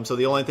fearsome, so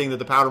the only thing that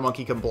the Powder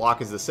Monkey can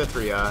block is the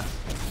Cytherea.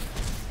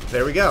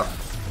 There we go.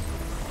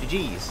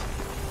 GG's.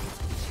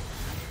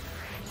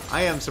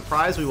 I am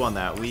surprised we won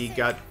that. We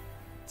got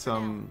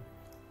some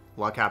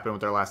luck happen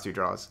with our last 2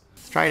 draws.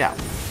 Let's try it out.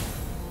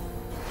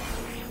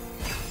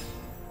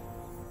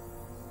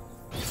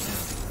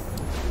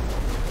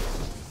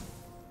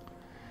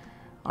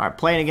 Alright,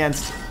 playing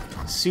against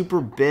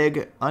super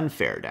big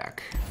unfair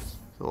deck.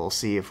 So we'll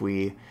see if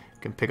we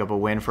can pick up a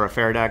win for a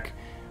fair deck.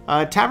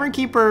 Tavern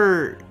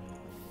Keeper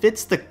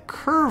fits the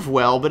curve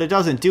well, but it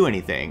doesn't do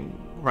anything,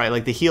 right?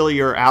 Like the heal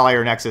your ally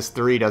or Nexus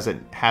 3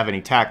 doesn't have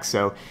any tech,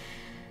 so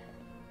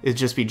it'd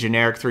just be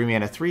generic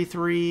 3-mana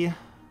 3/3,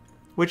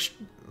 which,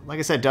 like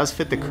I said, does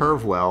fit the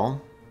curve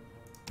well.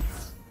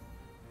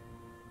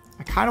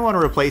 I kind of want to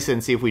replace it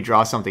and see if we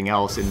draw something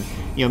else, and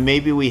you know,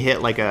 maybe we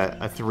hit like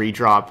a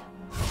 3-drop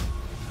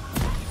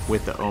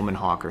with the Omen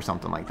Hawk or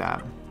something like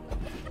that.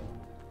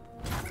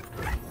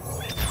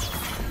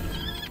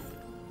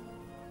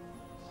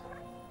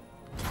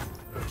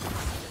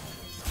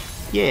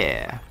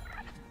 Yeah,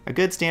 a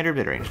good standard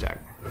mid-range deck.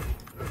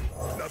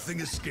 Nothing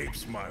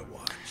escapes my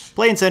watch.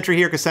 Playing Sentry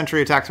here because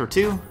Sentry attacks for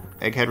 2.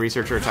 Egghead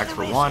Researcher attacks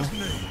for 1.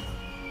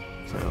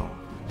 So,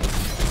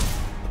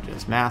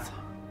 just math.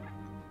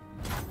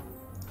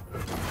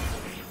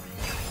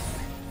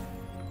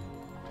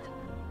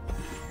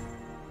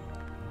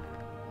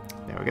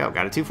 we go.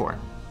 Got a 2/4.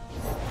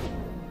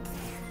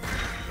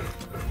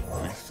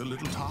 With a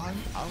little time,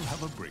 I'll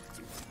have a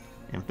breakthrough.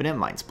 Infinite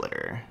Mind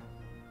Splitter.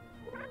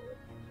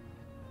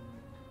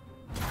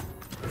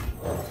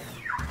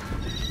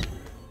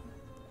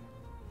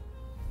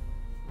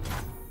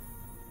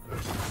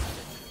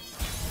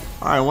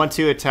 Alright, I want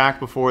to attack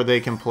before they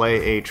can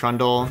play a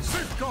Trundle.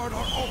 Safeguard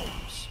our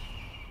homes.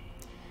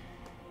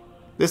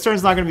 This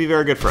turn's not going to be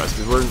very good for us,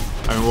 because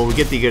we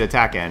get the good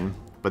attack in,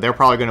 but they're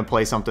probably going to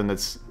play something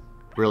that's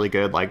really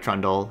good, like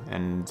Trundle,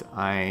 and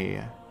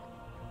I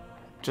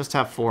just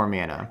have 4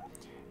 mana.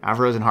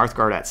 Avaros and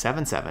Hearthguard at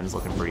 7/7 is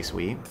looking pretty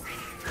sweet.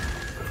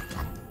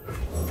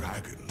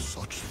 Dragons,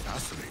 such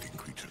fascinating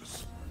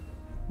creatures.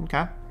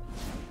 Okay.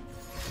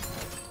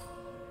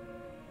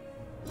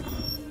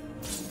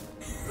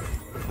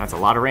 That's a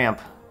lot of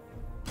ramp.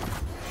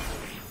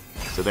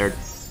 So they're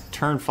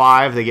turn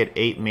 5, they get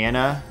 8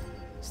 mana.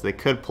 So they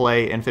could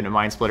play Infinite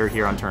Mind Splitter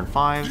here on turn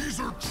 5.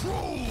 These are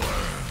troll lands.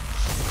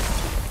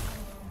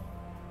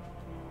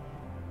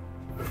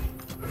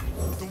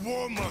 The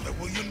War Mother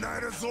will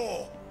unite us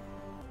all.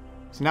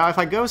 So now if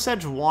I go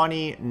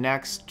Sejuani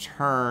next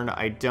turn,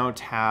 I don't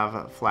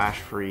have Flash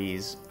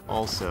Freeze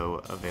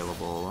also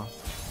available.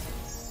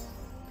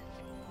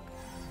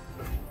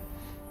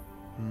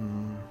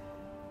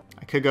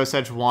 I could go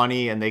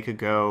Sejuani and they could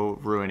go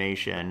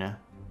Ruination.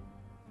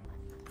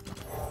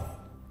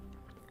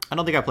 I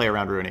don't think I play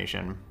around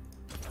Ruination.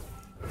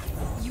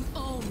 You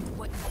own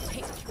what you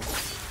take.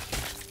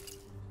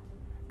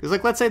 Because,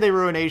 like, let's say they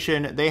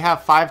Ruination, they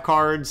have 5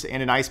 cards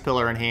and an Ice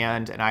Pillar in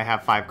hand, and I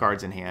have 5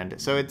 cards in hand.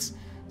 So it's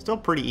still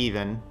pretty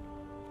even.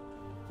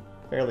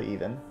 Fairly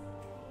even.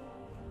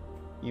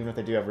 Even if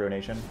they do have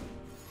Ruination.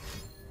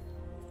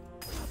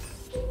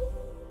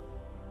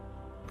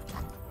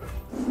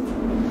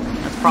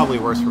 That's probably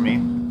worse for me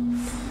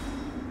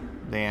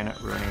than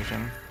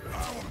Ruination.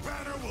 Our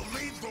banner will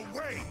lead the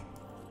way.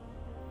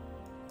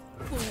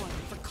 Born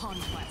for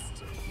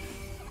conquest.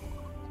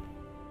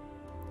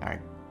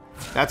 Alright.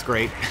 That's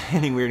great.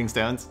 Hitting Weirding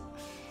Stones.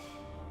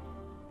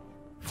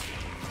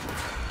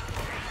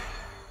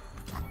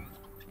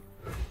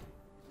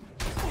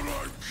 But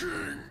I'm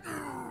king.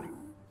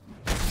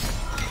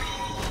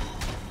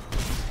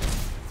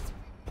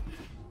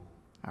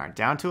 Alright,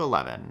 down to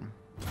 11.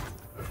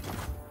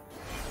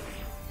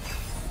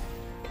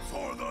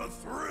 For the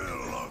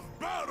thrill of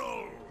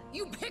battle.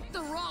 You picked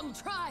the wrong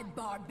tribe,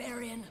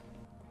 barbarian.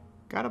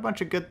 Got a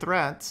bunch of good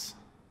threats.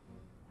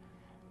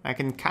 I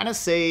can kind of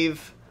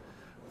save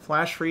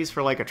Flash Freeze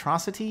for, like,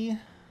 Atrocity.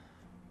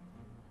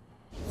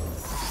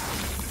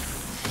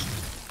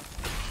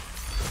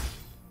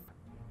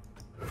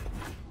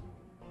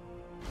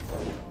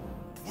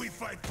 We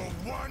fight for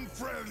one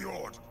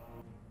Freljord.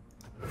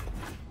 I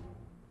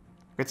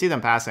could see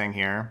them passing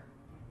here.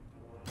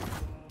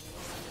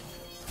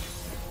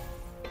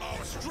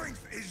 Our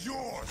strength is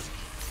yours.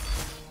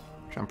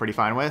 Which I'm pretty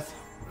fine with.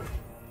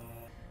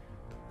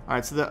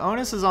 Alright, so the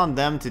onus is on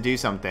them to do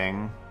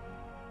something.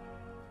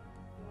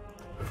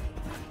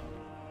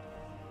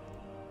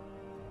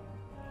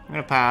 I'm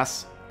gonna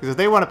pass. Because if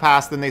they want to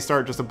pass, then they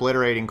start just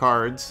obliterating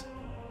cards.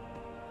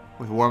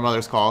 With War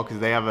Mother's Call, because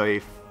they have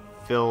a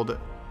filled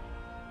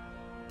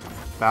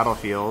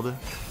battlefield.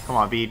 Come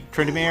on, beat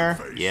Tryndamere.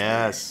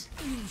 Yes.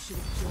 You should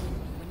have joined me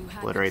when you had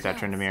Obliterate the that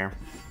chance. Tryndamere.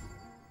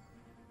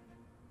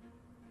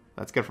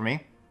 That's good for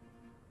me.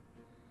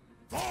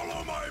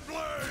 Follow my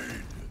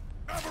blade.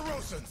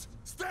 Avarosans,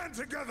 stand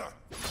together.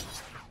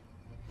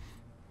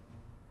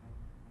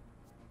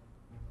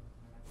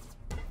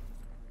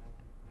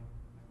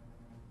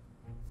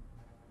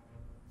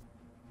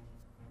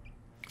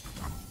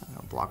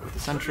 I'll block with the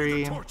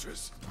sentry.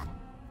 Torches.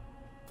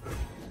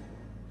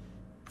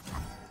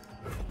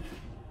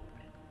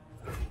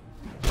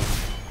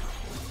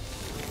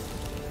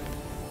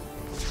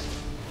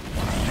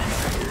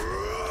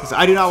 Because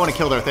I do not want to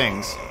kill their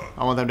things.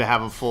 I want them to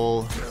have a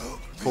full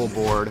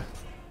board.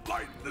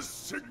 Light the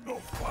signal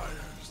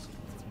fires.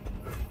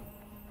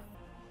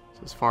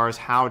 So as far as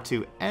how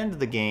to end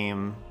the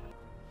game,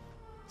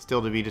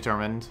 still to be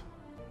determined.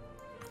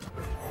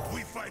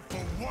 We fight for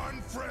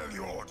one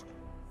Freljord.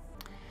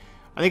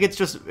 I think it's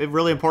just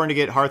really important to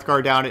get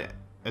Hearthguard down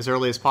as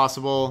early as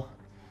possible.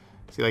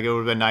 See, like, it would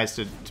have been nice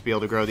to be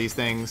able to grow these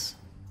things.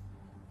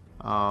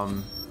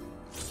 Should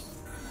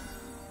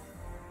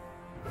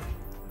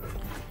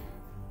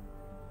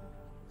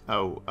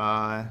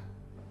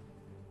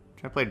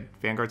I play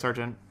Vanguard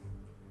Sergeant?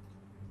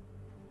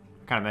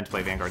 I kind of meant to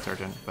play Vanguard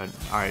Sergeant, but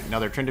alright,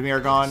 another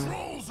Tryndamere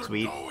gone.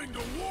 Sweet.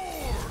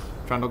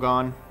 Trundle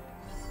gone.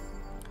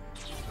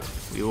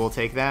 We will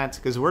take that,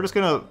 because we're just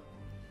gonna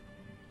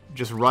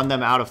just run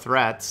them out of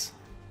threats.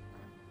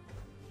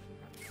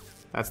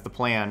 That's the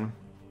plan.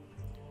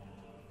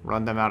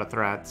 Run them out of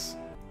threats.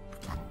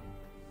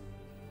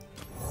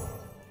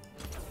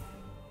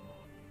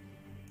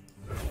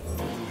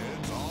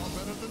 It's all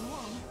better than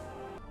one.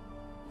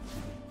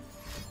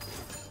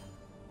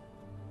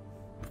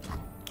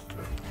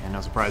 And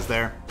no surprise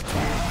there.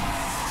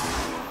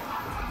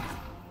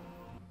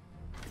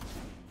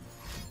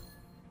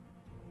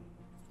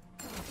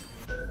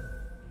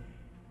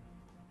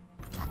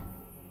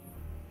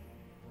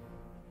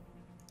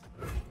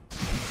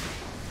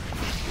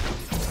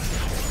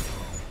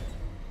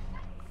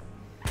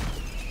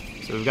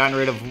 So we've gotten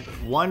rid of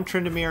 1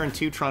 Tryndamere and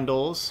 2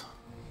 Trundles.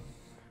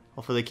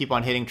 Hopefully they keep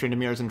on hitting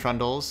Tryndameres and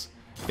Trundles.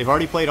 They've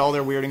already played all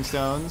their Weirding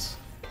Stones.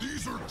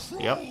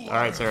 Yep.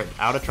 Alright, so they're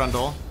out of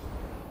Trundle.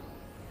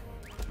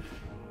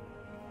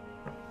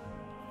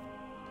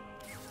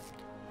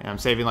 And I'm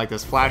saving like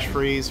this flash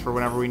freeze for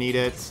whenever we need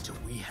it. Do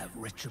we have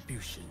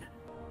retribution?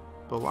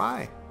 But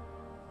why?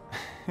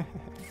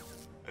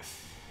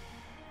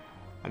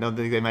 I don't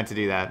think they meant to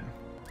do that.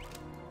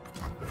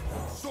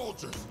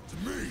 Soldiers, to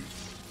me!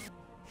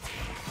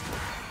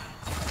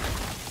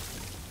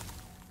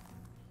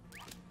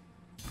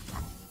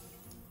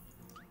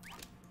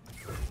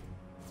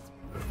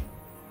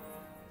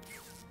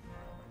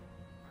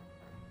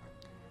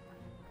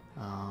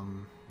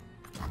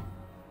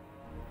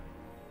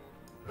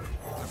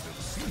 I've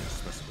never seen a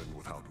specimen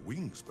without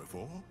wings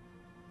before.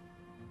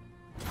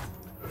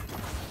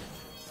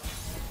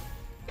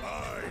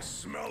 I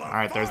smell a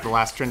Alright, there's the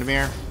last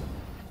Tryndamere.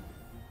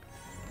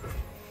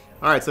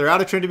 Alright, so they're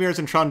out of Tryndameres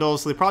and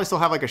Trundles, so they probably still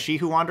have like a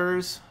She-Who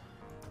Wanderers.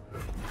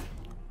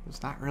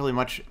 There's not really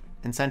much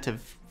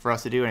incentive for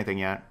us to do anything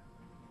yet.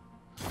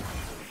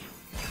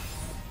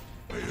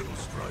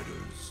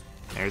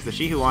 There's the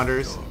She-Who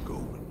Wanderers.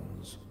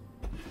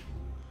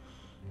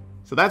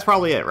 So that's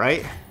probably it,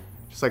 right?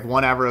 Just like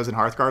 1 Avaros and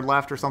Hearthguard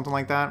left or something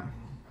like that.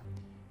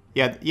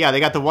 Yeah, they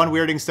got the 1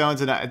 Weirding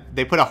Stones and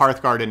they put a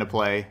Hearthguard into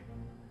play.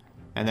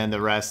 And then the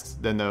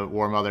rest, then the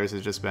War Mothers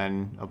has just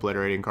been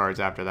obliterating cards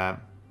after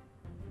that.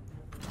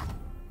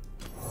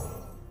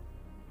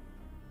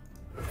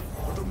 A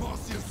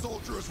Demacian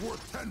soldier is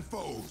worth 10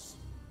 foes.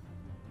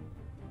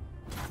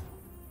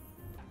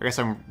 I guess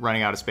I'm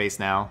running out of space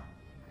now.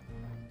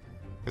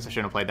 Guess I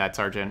shouldn't have played that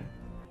Sergeant.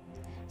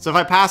 So if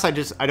I pass, I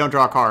don't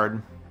draw a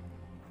card.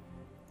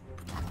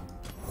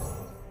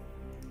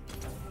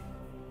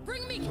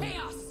 Bring me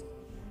chaos!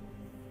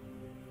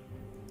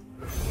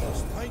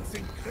 Strength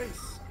in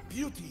grace,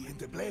 beauty in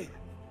the blade.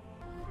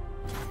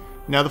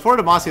 No, the 4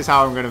 Demacia is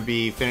how I'm going to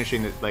be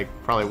finishing, like,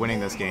 probably winning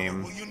this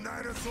game. Will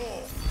unite us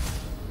all.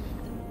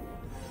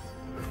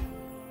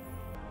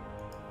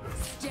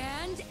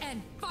 Stand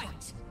and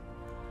fight!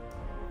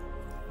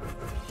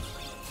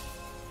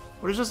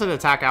 What does just an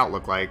attack out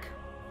look like?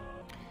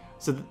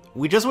 So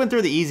we just went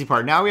through the easy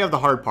part. Now we have the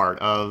hard part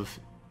of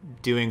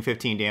doing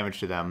 15 damage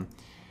to them.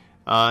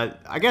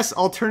 I guess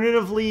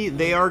alternatively,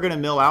 they are going to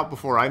mill out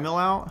before I mill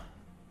out.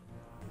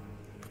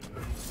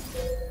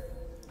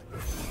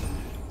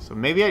 So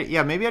maybe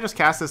maybe I just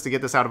cast this to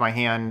get this out of my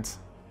hand.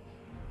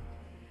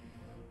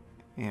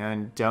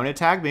 And don't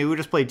attack. Maybe we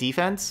just play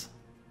defense.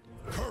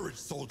 Courage,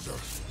 soldier.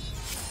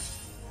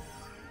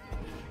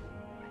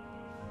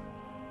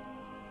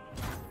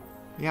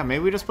 Yeah,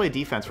 maybe we just play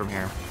defense from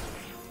here.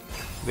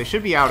 They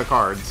should be out of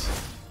cards.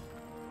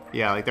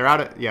 Yeah, like they're out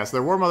of... Yeah, so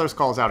their War Mother's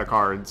Call is out of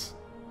cards.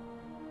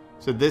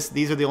 So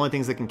these are the only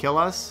things that can kill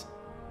us.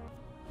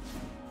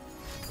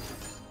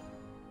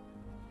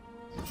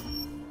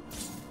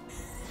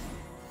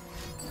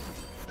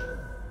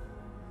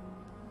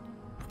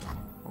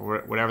 Or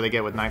whatever they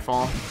get with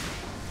Nightfall.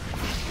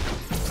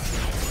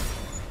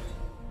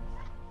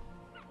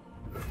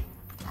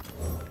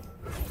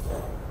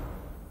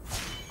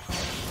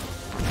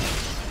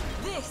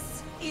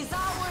 This is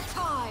our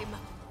time!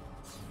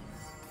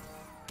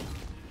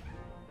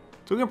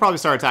 So we can probably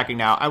start attacking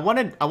now. I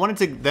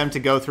wanted them to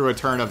go through a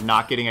turn of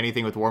not getting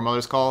anything with War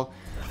Mother's Call,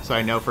 so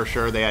I know for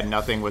sure they had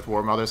nothing with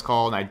War Mother's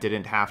Call, and I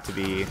didn't have to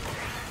be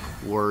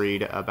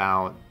worried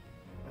about,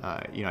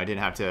 you know, I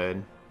didn't have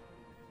to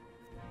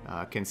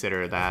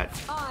consider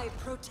that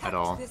at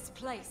all. This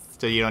place.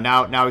 So, you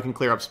know, now we can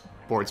clear up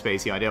board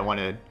space. You know, I didn't want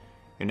to,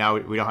 and now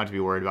we don't have to be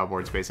worried about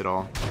board space at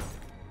all.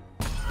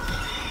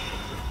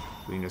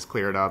 We can just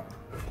clear it up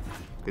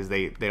because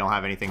they don't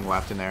have anything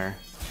left in their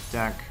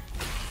deck.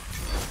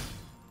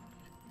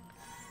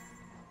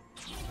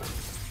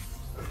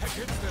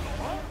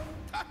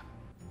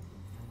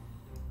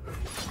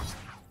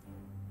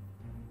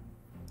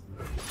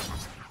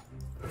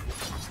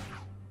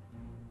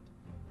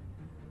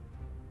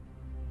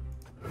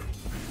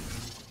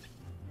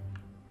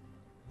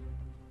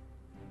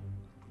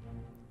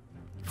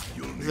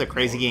 This is a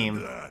crazy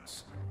game.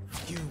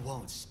 You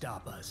won't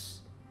stop us.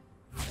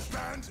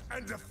 Stand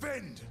and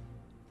defend.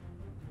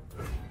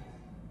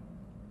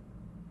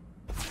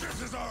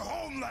 This is our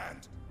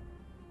homeland.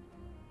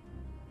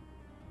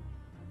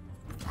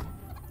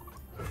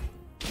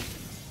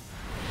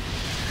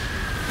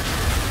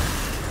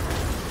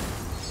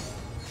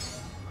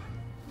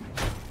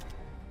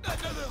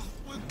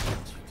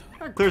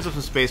 That clears up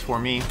some space for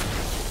me.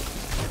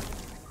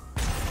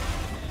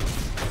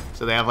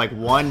 So they have like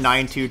 1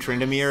 9/2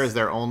 Tryndamere as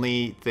their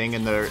only thing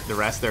in the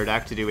rest of their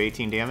deck to do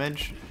 18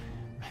 damage,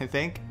 I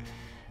think.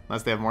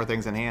 Unless they have more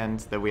things in hand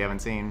that we haven't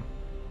seen.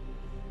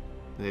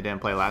 They didn't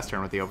play last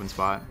turn with the open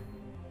spot.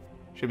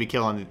 Should be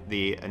killing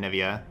the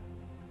Anivia.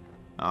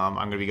 I'm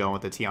going to be going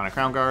with the Tiana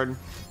Crownguard.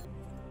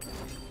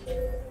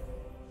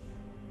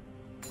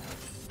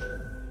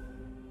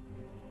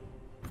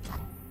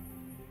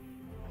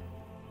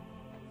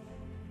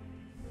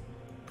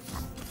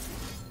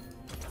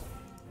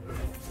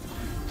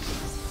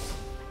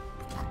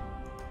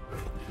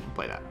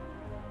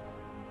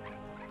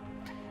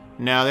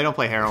 No, they don't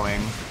play Harrowing.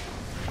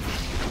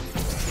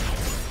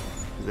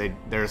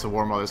 There's a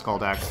War Mother's Call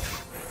deck.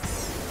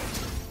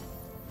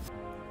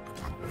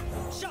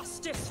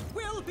 Justice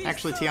will be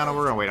Actually, served. Tiana,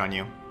 we're gonna wait on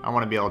you. I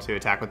want to be able to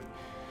attack with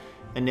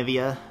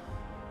Anivia.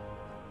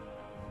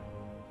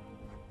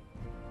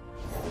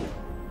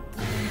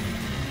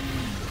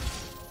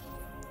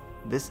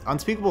 This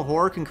Unspeakable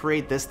Horror can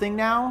create this thing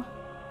now?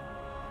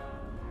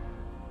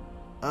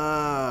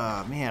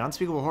 Man,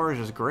 Unspeakable Horror is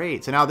just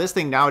great. So now this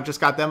thing now just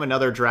got them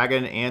another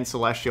Dragon and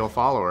Celestial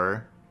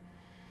follower.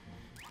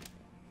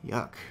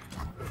 Yuck.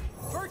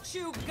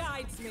 Virtue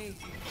guides me.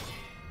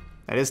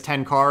 That is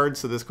 10 cards,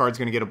 so this card's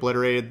going to get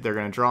obliterated. They're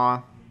going to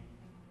draw.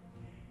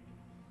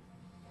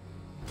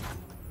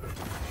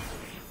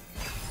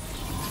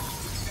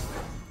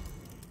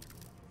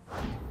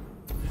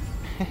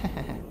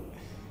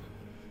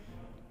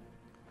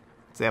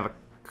 So they have a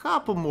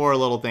couple more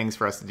little things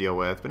for us to deal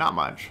with, but not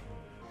much.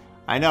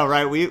 I know,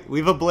 right?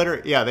 We've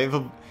obliterated. Yeah,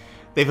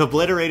 they've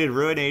obliterated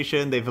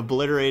Ruination. They've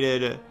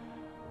obliterated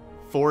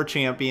 4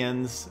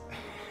 champions,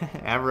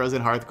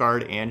 Avarosan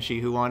Hearthguard and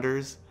She Who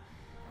Wanders.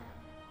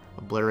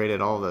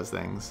 Obliterated all of those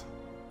things.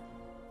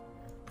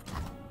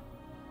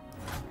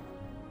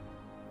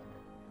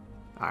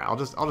 All right, I'll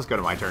just go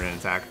to my turn and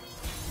attack.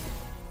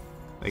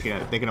 They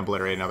can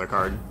obliterate another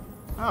card.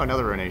 Oh,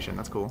 another Ruination.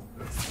 That's cool.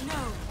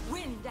 Snow,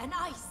 wind, and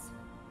ice.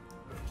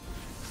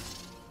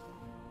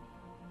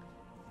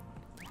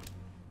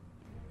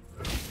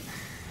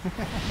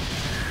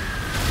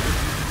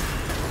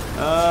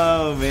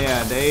 Oh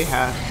man,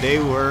 they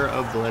were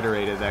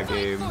obliterated that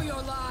game. For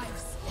your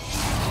lives.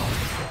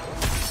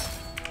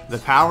 The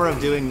power of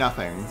doing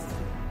nothing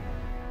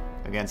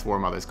against War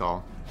Mother's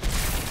Call.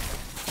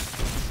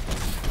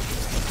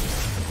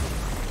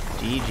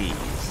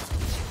 GG's.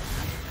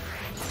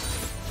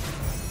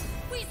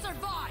 We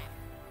survive.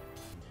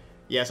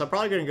 Yeah, so I'm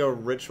probably gonna go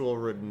Ritual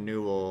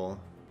Renewal.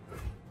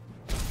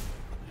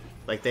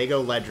 Like they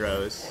go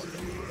Ledros.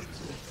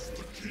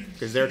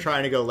 Because they're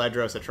trying to go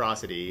Ledros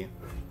Atrocity.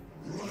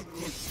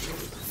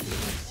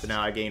 So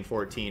now I gain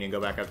 14 and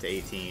go back up to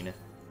 18.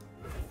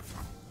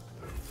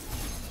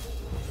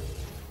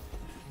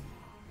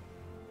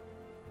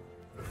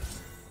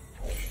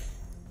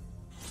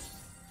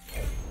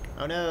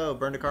 Oh no,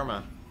 burn to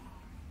Karma.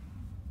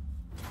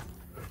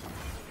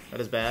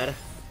 That is bad.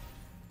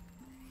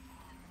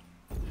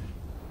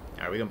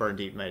 Alright, we can burn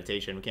Deep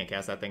Meditation. We can't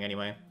cast that thing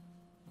anyway.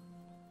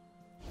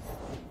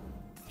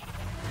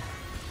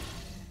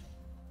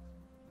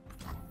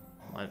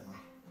 What?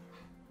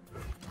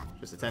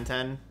 Just a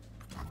 10-10?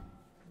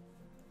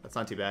 That's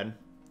not too bad.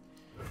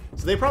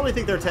 So they probably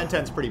think their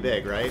 10-10's pretty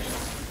big, right?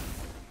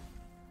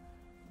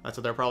 That's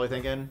what they're probably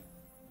thinking.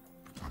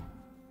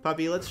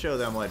 Puppy, let's show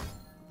them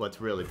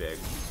what's really big.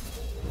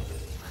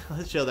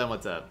 Let's show them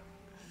what's up.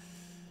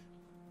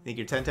 Think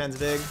your 10-10's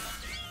big?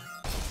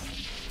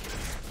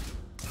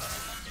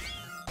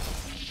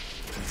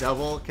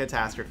 Double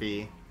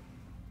Catastrophe.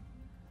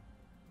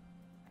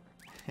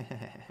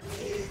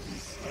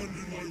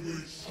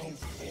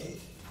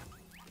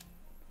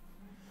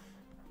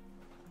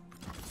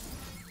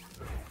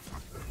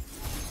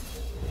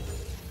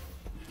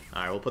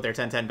 Alright, we'll put their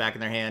 10-10 back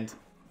in their hand.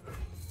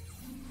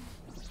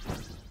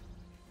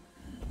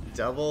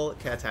 Double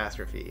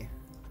Catastrophe.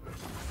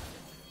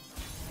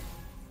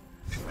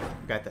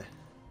 Got that.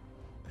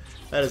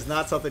 That is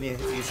not something you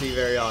see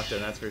very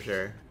often, that's for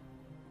sure.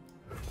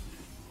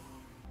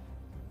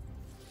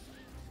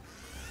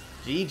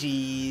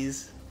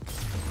 GG's.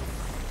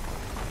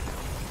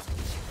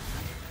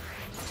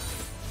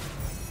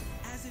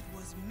 As it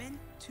was meant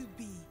to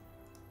be.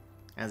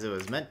 As it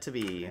was meant to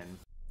be. And